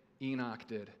like Enoch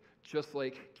did. Just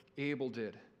like Abel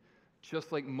did.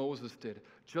 Just like Moses did,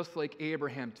 just like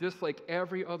Abraham, just like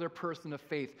every other person of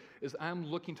faith, is I'm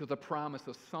looking to the promise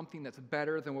of something that's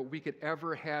better than what we could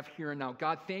ever have here and now.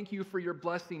 God, thank you for your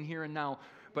blessing here and now,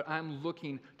 but I'm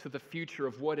looking to the future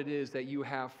of what it is that you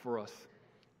have for us.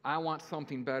 I want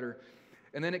something better.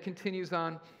 And then it continues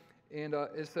on, and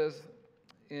it says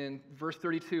in verse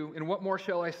 32, "And what more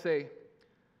shall I say?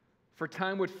 For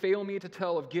time would fail me to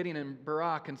tell of Gideon and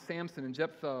Barak and Samson and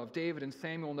Jephthah, of David and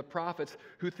Samuel and the prophets,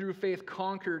 who through faith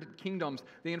conquered kingdoms.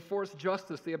 They enforced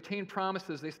justice. They obtained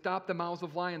promises. They stopped the mouths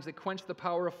of lions. They quenched the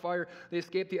power of fire. They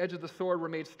escaped the edge of the sword, were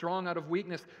made strong out of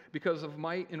weakness because of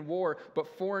might in war,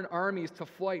 but foreign armies to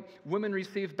flight. Women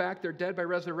received back their dead by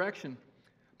resurrection.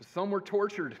 But some were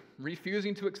tortured,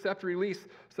 refusing to accept release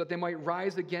so that they might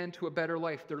rise again to a better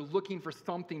life." They're looking for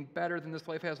something better than this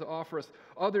life has to offer us.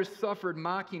 "Others suffered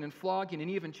mocking and flogging and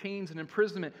even chains and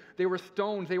imprisonment. They were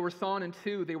stoned, they were sawn in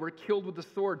two, they were killed with the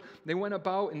sword. They went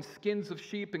about in skins of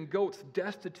sheep and goats,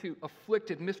 destitute,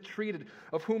 afflicted, mistreated,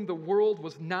 of whom the world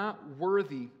was not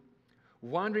worthy.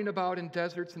 wandering about in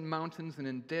deserts and mountains and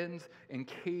in dens and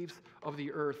caves of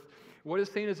the earth. What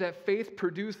it's saying is that faith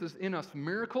produces in us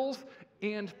miracles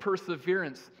and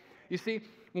perseverance. You see,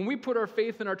 when we put our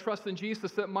faith and our trust in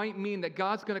Jesus, that might mean that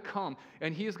God's going to come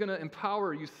and He is going to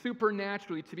empower you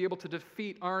supernaturally to be able to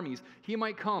defeat armies. He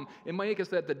might come and make us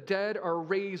that the dead are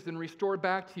raised and restored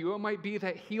back to you. It might be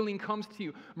that healing comes to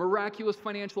you, miraculous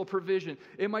financial provision.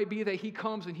 It might be that He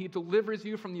comes and He delivers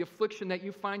you from the affliction that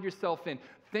you find yourself in.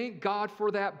 Thank God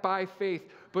for that by faith.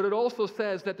 But it also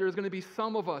says that there's going to be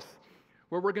some of us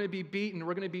where we're going to be beaten,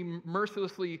 we're going to be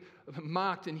mercilessly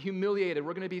mocked and humiliated,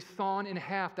 we're going to be sawn in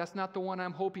half. That's not the one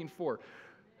I'm hoping for.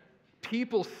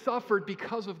 People suffered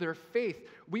because of their faith.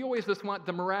 We always just want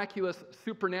the miraculous,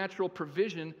 supernatural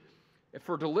provision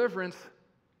for deliverance,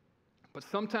 but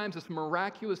sometimes it's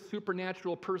miraculous,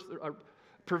 supernatural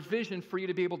provision for you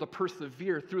to be able to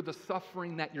persevere through the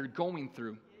suffering that you're going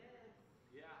through.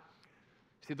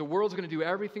 See, the world's going to do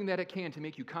everything that it can to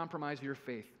make you compromise your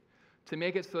faith. To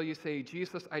make it so you say,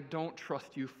 Jesus, I don't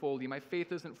trust you fully. My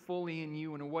faith isn't fully in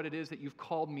you and in what it is that you've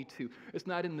called me to. It's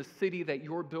not in the city that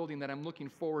you're building that I'm looking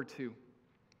forward to.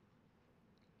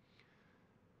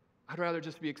 I'd rather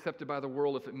just be accepted by the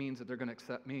world if it means that they're going to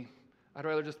accept me. I'd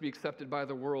rather just be accepted by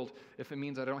the world if it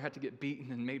means that I don't have to get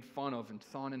beaten and made fun of and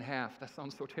sawn in half. That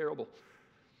sounds so terrible.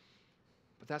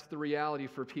 But that's the reality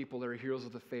for people that are heroes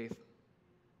of the faith.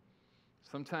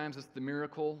 Sometimes it's the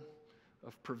miracle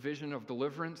of provision of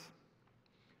deliverance.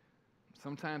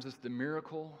 Sometimes it's the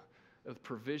miracle of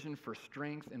provision for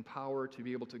strength and power to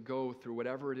be able to go through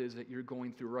whatever it is that you're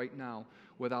going through right now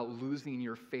without losing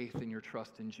your faith and your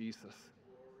trust in Jesus.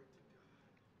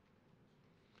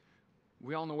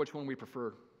 We all know which one we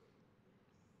prefer.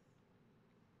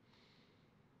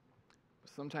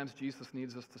 But sometimes Jesus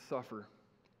needs us to suffer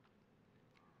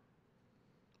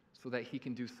so that He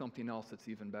can do something else that's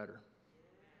even better.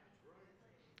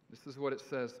 This is what it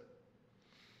says.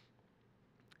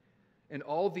 And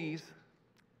all these,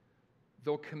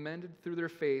 though commended through their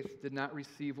faith, did not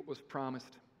receive what was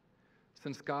promised,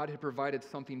 since God had provided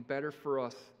something better for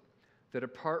us, that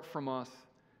apart from us,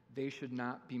 they should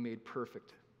not be made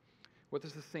perfect. What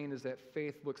this is saying is that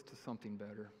faith looks to something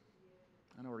better.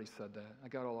 I already said that. I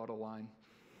got all out of line.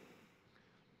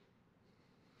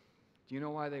 Do you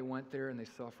know why they went there and they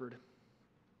suffered?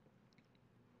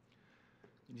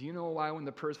 Do you know why when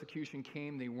the persecution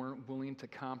came, they weren't willing to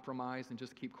compromise and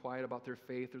just keep quiet about their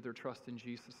faith or their trust in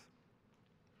Jesus?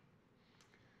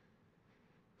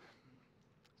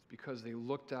 It's because they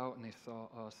looked out and they saw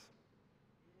us.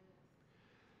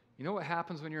 You know what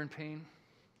happens when you're in pain?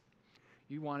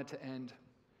 You want it to end,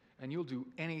 and you'll do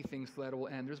anything so that it will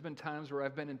end. There's been times where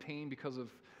I've been in pain because of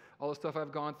all the stuff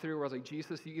I've gone through where I was like,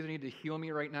 Jesus, you either need to heal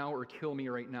me right now or kill me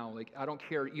right now. Like, I don't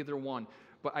care either one.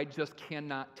 But I just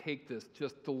cannot take this.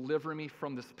 Just deliver me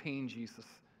from this pain, Jesus.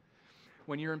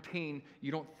 When you're in pain,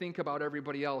 you don't think about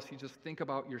everybody else. You just think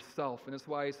about yourself. And that's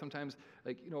why sometimes,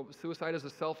 suicide is a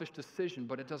selfish decision,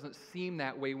 but it doesn't seem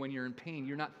that way when you're in pain.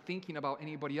 You're not thinking about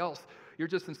anybody else. You're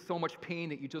just in so much pain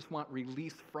that you just want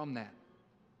release from that.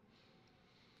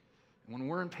 And when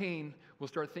we're in pain, we'll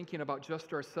start thinking about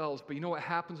just ourselves. But you know what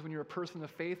happens when you're a person of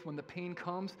faith? When the pain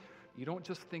comes, you don't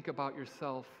just think about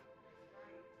yourself.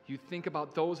 You think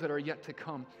about those that are yet to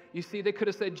come. You see, they could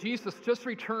have said, Jesus, just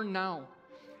return now.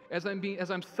 As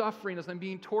I'm suffering, as I'm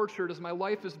being tortured, as my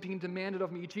life is being demanded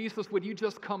of me, Jesus, would you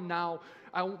just come now?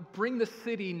 I'll bring the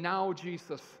city now,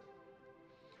 Jesus.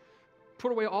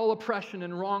 Put away all oppression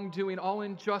and wrongdoing, all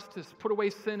injustice. Put away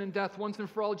sin and death once and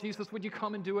for all. Jesus, would you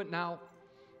come and do it now?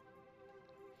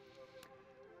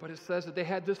 But it says that they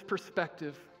had this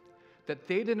perspective that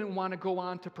they didn't want to go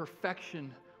on to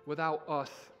perfection without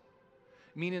us.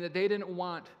 Meaning that they didn't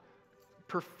want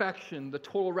perfection, the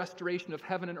total restoration of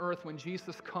heaven and earth when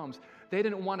Jesus comes. They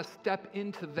didn't want to step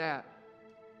into that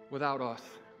without us.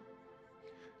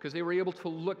 Because they were able to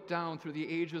look down through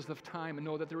the ages of time and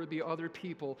know that there would be other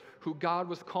people who God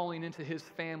was calling into His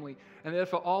family. And that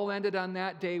if it all ended on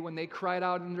that day when they cried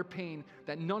out in their pain,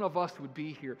 that none of us would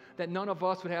be here. That none of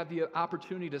us would have the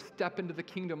opportunity to step into the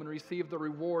kingdom and receive the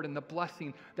reward and the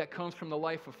blessing that comes from the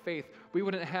life of faith. We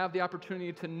wouldn't have the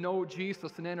opportunity to know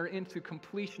Jesus and enter into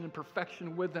completion and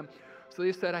perfection with them. So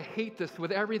they said, I hate this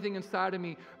with everything inside of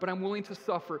me, but I'm willing to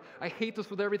suffer. I hate this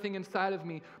with everything inside of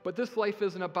me, but this life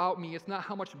isn't about me. It's not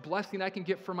how much much blessing I can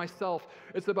get for myself.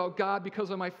 It's about, God, because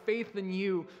of my faith in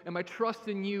you and my trust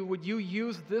in you, would you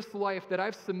use this life that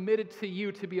I've submitted to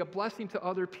you to be a blessing to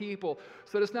other people,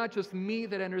 so that it's not just me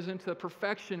that enters into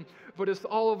perfection, but it's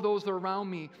all of those around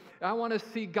me. I want to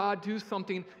see God do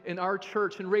something in our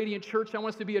church, in Radiant Church. I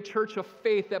want us to be a church of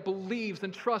faith that believes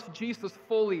and trusts Jesus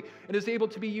fully and is able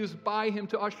to be used by him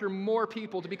to usher more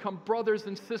people to become brothers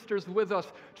and sisters with us,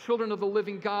 children of the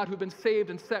living God who've been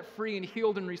saved and set free and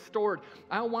healed and restored.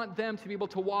 I want them to be able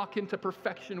to walk into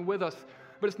perfection with us.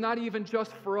 But it's not even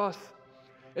just for us.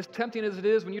 As tempting as it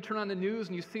is when you turn on the news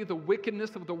and you see the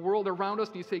wickedness of the world around us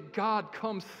and you say, God,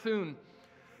 come soon.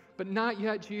 But not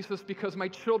yet, Jesus, because my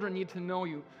children need to know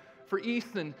you. For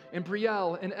Ethan and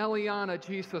Brielle and Eliana,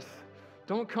 Jesus,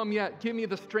 don't come yet. Give me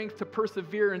the strength to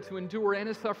persevere and to endure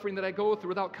any suffering that I go through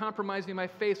without compromising my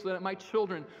faith, so that my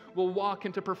children will walk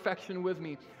into perfection with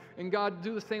me. And God,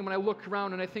 do the same when I look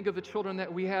around and I think of the children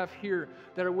that we have here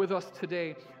that are with us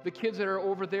today, the kids that are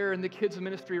over there in the kids'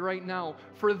 ministry right now.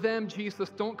 For them, Jesus,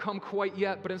 don't come quite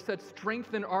yet, but instead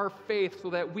strengthen our faith so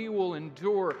that we will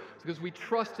endure, because we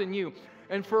trust in you.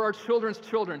 And for our children's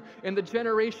children and the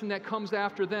generation that comes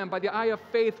after them, by the eye of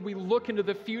faith, we look into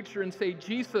the future and say,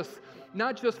 Jesus,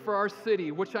 not just for our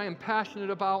city, which I am passionate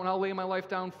about and I'll lay my life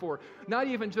down for, not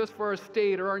even just for our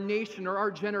state or our nation or our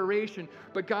generation,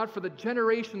 but God, for the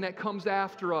generation that comes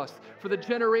after us, for the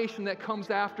generation that comes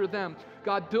after them.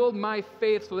 God, build my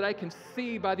faith so that I can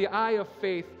see by the eye of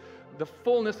faith the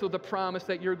fullness of the promise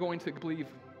that you're going to believe.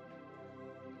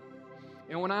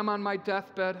 And when I'm on my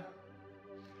deathbed,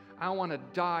 I want to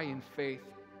die in faith,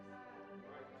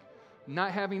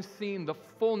 not having seen the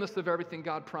fullness of everything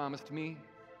God promised me,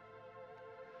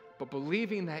 but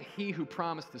believing that he who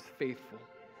promised is faithful.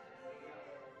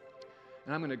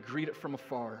 And I'm going to greet it from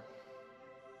afar.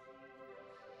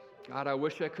 God, I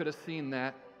wish I could have seen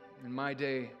that in my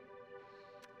day,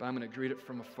 but I'm going to greet it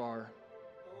from afar,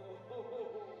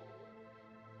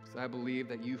 because I believe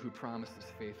that you who promised is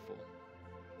faithful.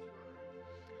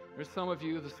 There's some of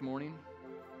you this morning,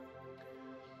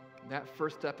 that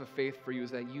first step of faith for you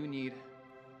is that you need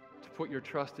to put your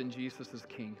trust in Jesus as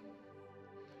King.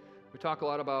 We talk a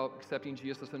lot about accepting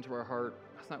Jesus into our heart.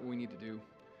 That's not what we need to do.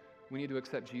 We need to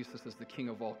accept Jesus as the King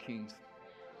of all kings,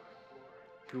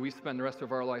 who we spend the rest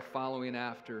of our life following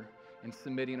after and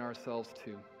submitting ourselves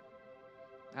to.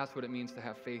 That's what it means to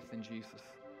have faith in Jesus.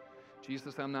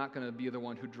 Jesus, I'm not going to be the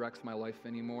one who directs my life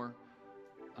anymore.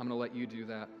 I'm going to let you do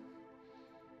that.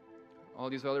 All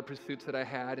these other pursuits that I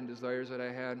had and desires that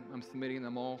I had, I'm submitting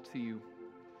them all to you.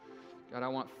 God, I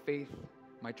want faith,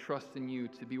 my trust in you,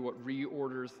 to be what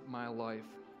reorders my life.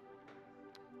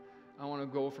 I want to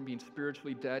go from being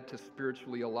spiritually dead to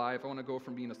spiritually alive. I want to go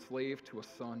from being a slave to a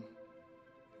son.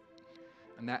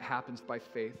 And that happens by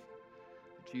faith.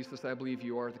 Jesus, I believe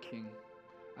you are the King.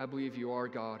 I believe you are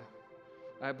God.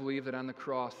 I believe that on the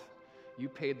cross, you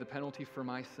paid the penalty for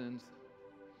my sins.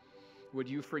 Would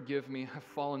you forgive me? I've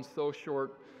fallen so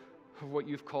short of what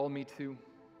you've called me to.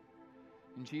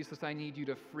 And Jesus, I need you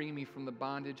to free me from the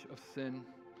bondage of sin,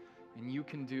 and you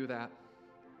can do that.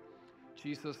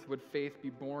 Jesus, would faith be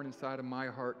born inside of my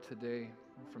heart today,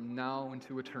 from now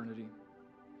into eternity?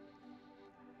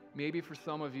 Maybe for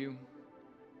some of you,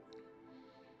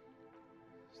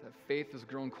 that faith has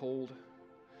grown cold.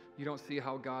 You don't see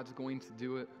how God's going to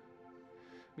do it.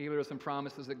 Maybe there are some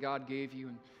promises that God gave you,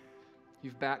 and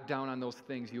you've backed down on those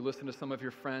things. You listened to some of your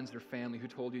friends or family who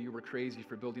told you were crazy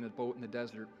for building a boat in the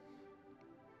desert.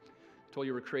 Told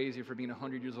you were crazy for being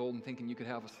 100 years old and thinking you could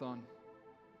have a son.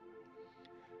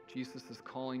 Jesus is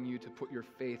calling you to put your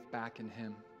faith back in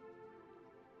him.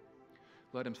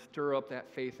 Let him stir up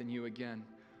that faith in you again.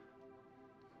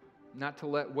 Not to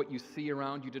let what you see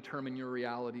around you determine your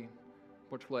reality,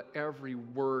 but to let every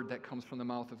word that comes from the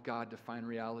mouth of God define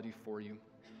reality for you.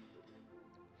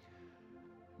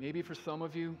 Maybe for some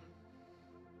of you,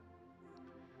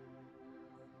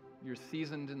 you're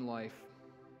seasoned in life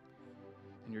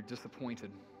and you're disappointed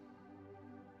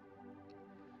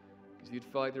because you'd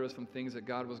felt like there were some things that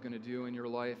God was going to do in your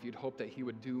life. You'd hope that he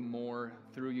would do more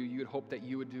through you. You'd hope that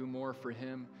you would do more for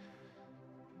him.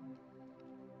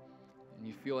 And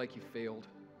you feel like you failed,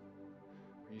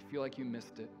 or you feel like you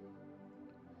missed it.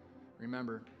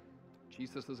 Remember,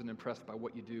 Jesus isn't impressed by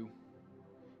what you do.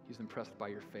 He's impressed by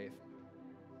your faith.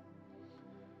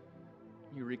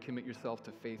 You recommit yourself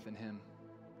to faith in him.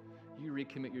 You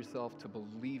recommit yourself to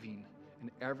believing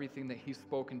in everything that he's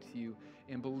spoken to you,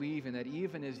 and believing that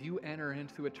even as you enter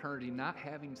into eternity, not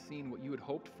having seen what you had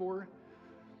hoped for,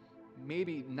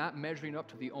 maybe not measuring up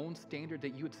to the own standard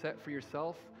that you had set for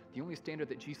yourself, The only standard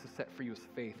that Jesus set for you is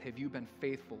faith. Have you been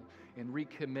faithful? And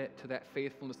recommit to that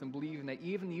faithfulness and believing that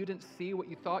even you didn't see what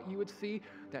you thought you would see,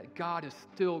 that God is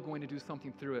still going to do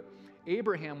something through it.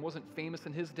 Abraham wasn't famous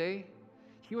in his day.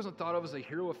 He wasn't thought of as a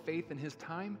hero of faith in his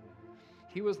time.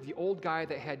 He was the old guy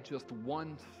that had just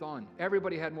one son.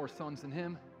 Everybody had more sons than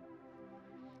him.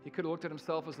 He could have looked at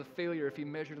himself as a failure if he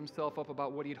measured himself up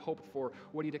about what he'd hoped for,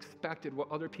 what he'd expected,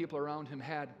 what other people around him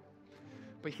had.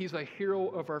 But he's a hero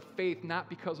of our faith, not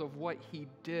because of what he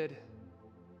did,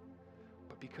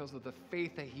 but because of the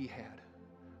faith that he had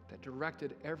that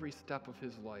directed every step of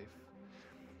his life.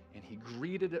 And he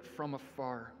greeted it from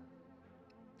afar.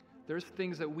 There's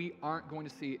things that we aren't going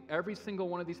to see. Every single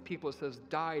one of these people, it says,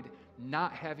 died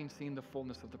not having seen the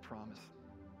fullness of the promise.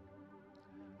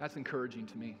 That's encouraging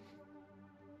to me.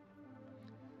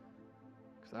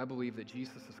 Because I believe that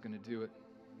Jesus is going to do it.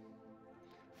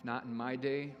 If not in my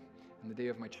day, in the day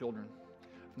of my children.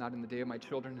 If not in the day of my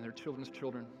children and their children's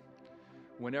children.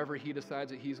 Whenever he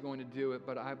decides that he's going to do it,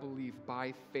 but I believe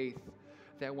by faith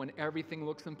that when everything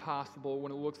looks impossible,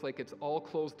 when it looks like it's all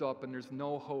closed up and there's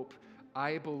no hope,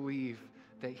 I believe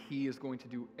that he is going to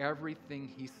do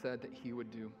everything he said that he would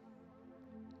do.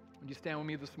 Would you stand with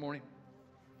me this morning?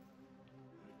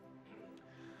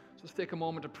 So let's take a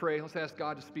moment to pray. Let's ask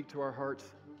God to speak to our hearts.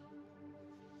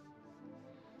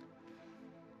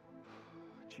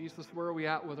 Jesus, where are we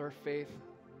at with our faith?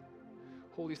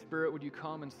 Holy Spirit, would you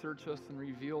come and search us and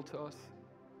reveal to us?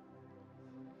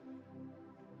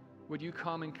 Would you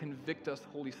come and convict us,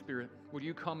 Holy Spirit? Would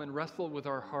you come and wrestle with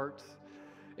our hearts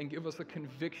and give us a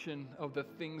conviction of the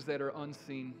things that are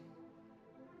unseen?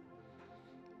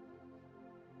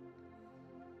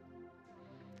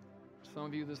 For some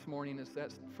of you this morning, it's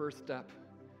that first step.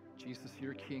 Jesus,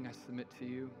 you're King, I submit to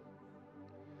you.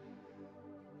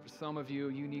 For some of you,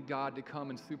 you need God to come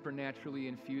and supernaturally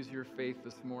infuse your faith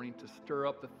this morning to stir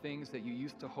up the things that you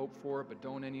used to hope for but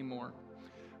don't anymore.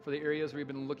 For the areas where you've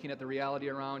been looking at the reality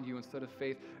around you instead of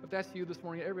faith. If that's you this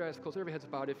morning, every eyes closed, every head's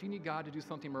bowed. If you need God to do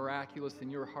something miraculous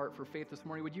in your heart for faith this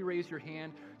morning, would you raise your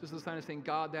hand just as a sign of saying,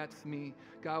 God, that's me.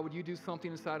 God, would you do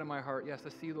something inside of my heart? Yes, I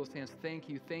see those hands. Thank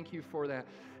you. Thank you for that.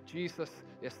 Jesus,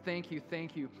 yes, thank you.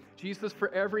 Thank you. Jesus, for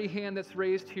every hand that's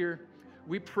raised here,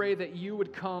 we pray that you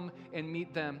would come and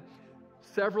meet them.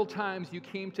 Several times you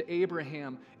came to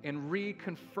Abraham and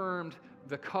reconfirmed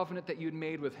the covenant that you'd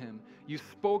made with him. You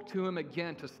spoke to him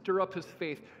again to stir up his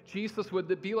faith. Jesus, would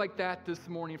it be like that this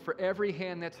morning for every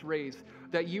hand that's raised,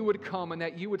 that you would come and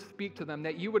that you would speak to them,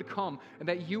 that you would come and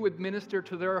that you would minister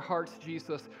to their hearts,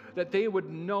 Jesus, that they would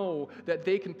know that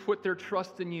they can put their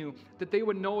trust in you, that they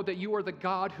would know that you are the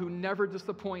God who never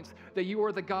disappoints, that you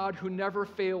are the God who never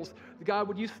fails. God,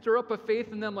 would you stir up a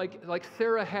faith in them like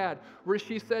Sarah had, where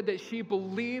she said that she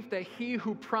believed that he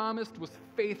who promised was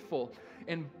faithful,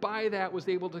 and by that was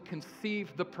able to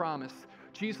conceive the promise.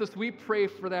 Jesus, we pray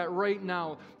for that right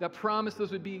now, that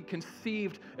promises would be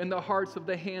conceived in the hearts of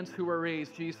the hands who are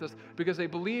raised, Jesus, because they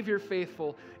believe you're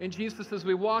faithful. And Jesus, as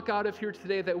we walk out of here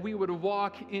today, that we would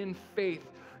walk in faith.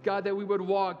 God, that we would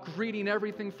walk greeting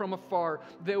everything from afar,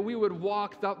 that we would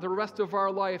walk the rest of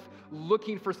our life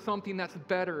looking for something that's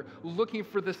better, looking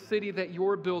for the city that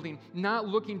you're building, not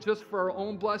looking just for our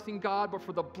own blessing, God, but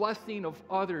for the blessing of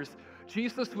others.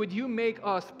 Jesus, would you make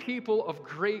us people of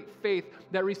great faith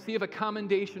that receive a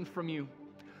commendation from you?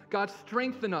 God,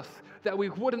 strengthen us that we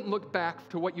wouldn't look back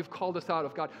to what you've called us out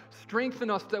of. God, strengthen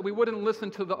us that we wouldn't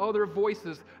listen to the other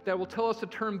voices that will tell us to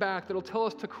turn back, that will tell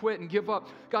us to quit and give up.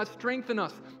 God, strengthen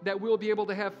us that we'll be able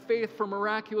to have faith for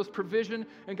miraculous provision.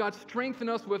 And God, strengthen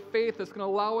us with faith that's going to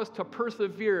allow us to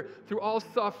persevere through all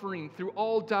suffering, through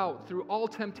all doubt, through all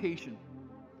temptation.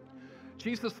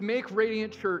 Jesus, make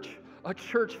Radiant Church a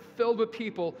church filled with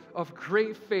people of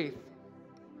great faith,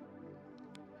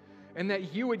 and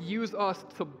that you would use us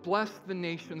to bless the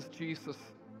nations, Jesus.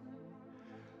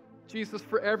 Jesus,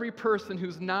 for every person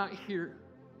who's not here,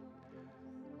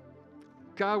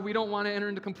 God, we don't want to enter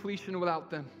into completion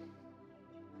without them.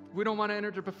 We don't want to enter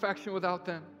into perfection without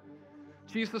them.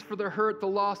 Jesus, for the hurt, the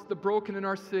lost, the broken in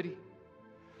our city.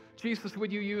 Jesus,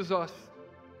 would you use us?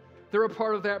 They're a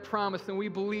part of that promise, and we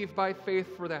believe by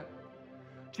faith for that.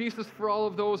 Jesus, for all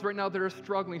of those right now that are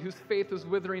struggling, whose faith is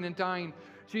withering and dying,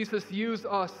 Jesus, use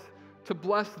us to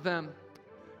bless them.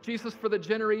 Jesus, for the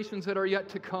generations that are yet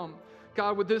to come,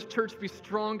 God, would this church be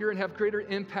stronger and have greater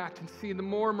impact and see the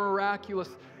more miraculous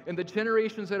in the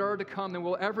generations that are to come than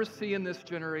we'll ever see in this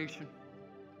generation.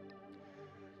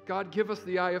 God, give us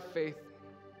the eye of faith.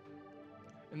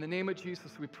 In the name of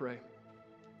Jesus, we pray.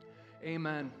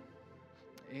 Amen.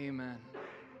 Amen.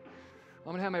 I'm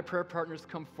going to have my prayer partners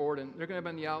come forward, and they're going to be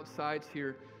on the outsides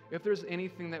here. If there's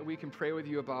anything that we can pray with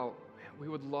you about, we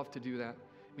would love to do that.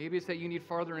 Maybe it's that you need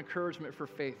farther encouragement for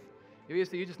faith. Maybe it's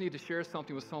that you just need to share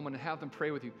something with someone and have them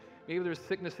pray with you. Maybe there's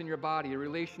sickness in your body, a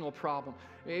relational problem.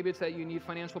 Maybe it's that you need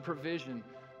financial provision.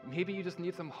 Maybe you just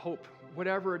need some hope.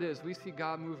 Whatever it is, we see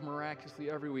God move miraculously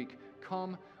every week.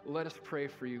 Come, let us pray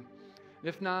for you.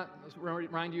 If not, let's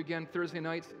remind you again, Thursday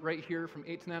nights right here from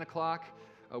 8 to 9 o'clock,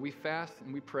 we fast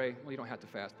and we pray. Well, you don't have to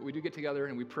fast, but we do get together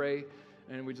and we pray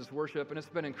and we just worship, and it's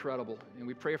been incredible. And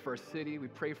we pray for our city, we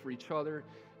pray for each other,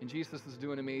 and Jesus is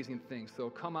doing amazing things. So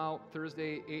come out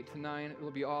Thursday, 8 to 9.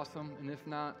 It'll be awesome. And if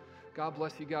not, God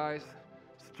bless you guys.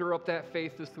 Stir up that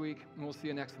faith this week, and we'll see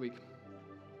you next week.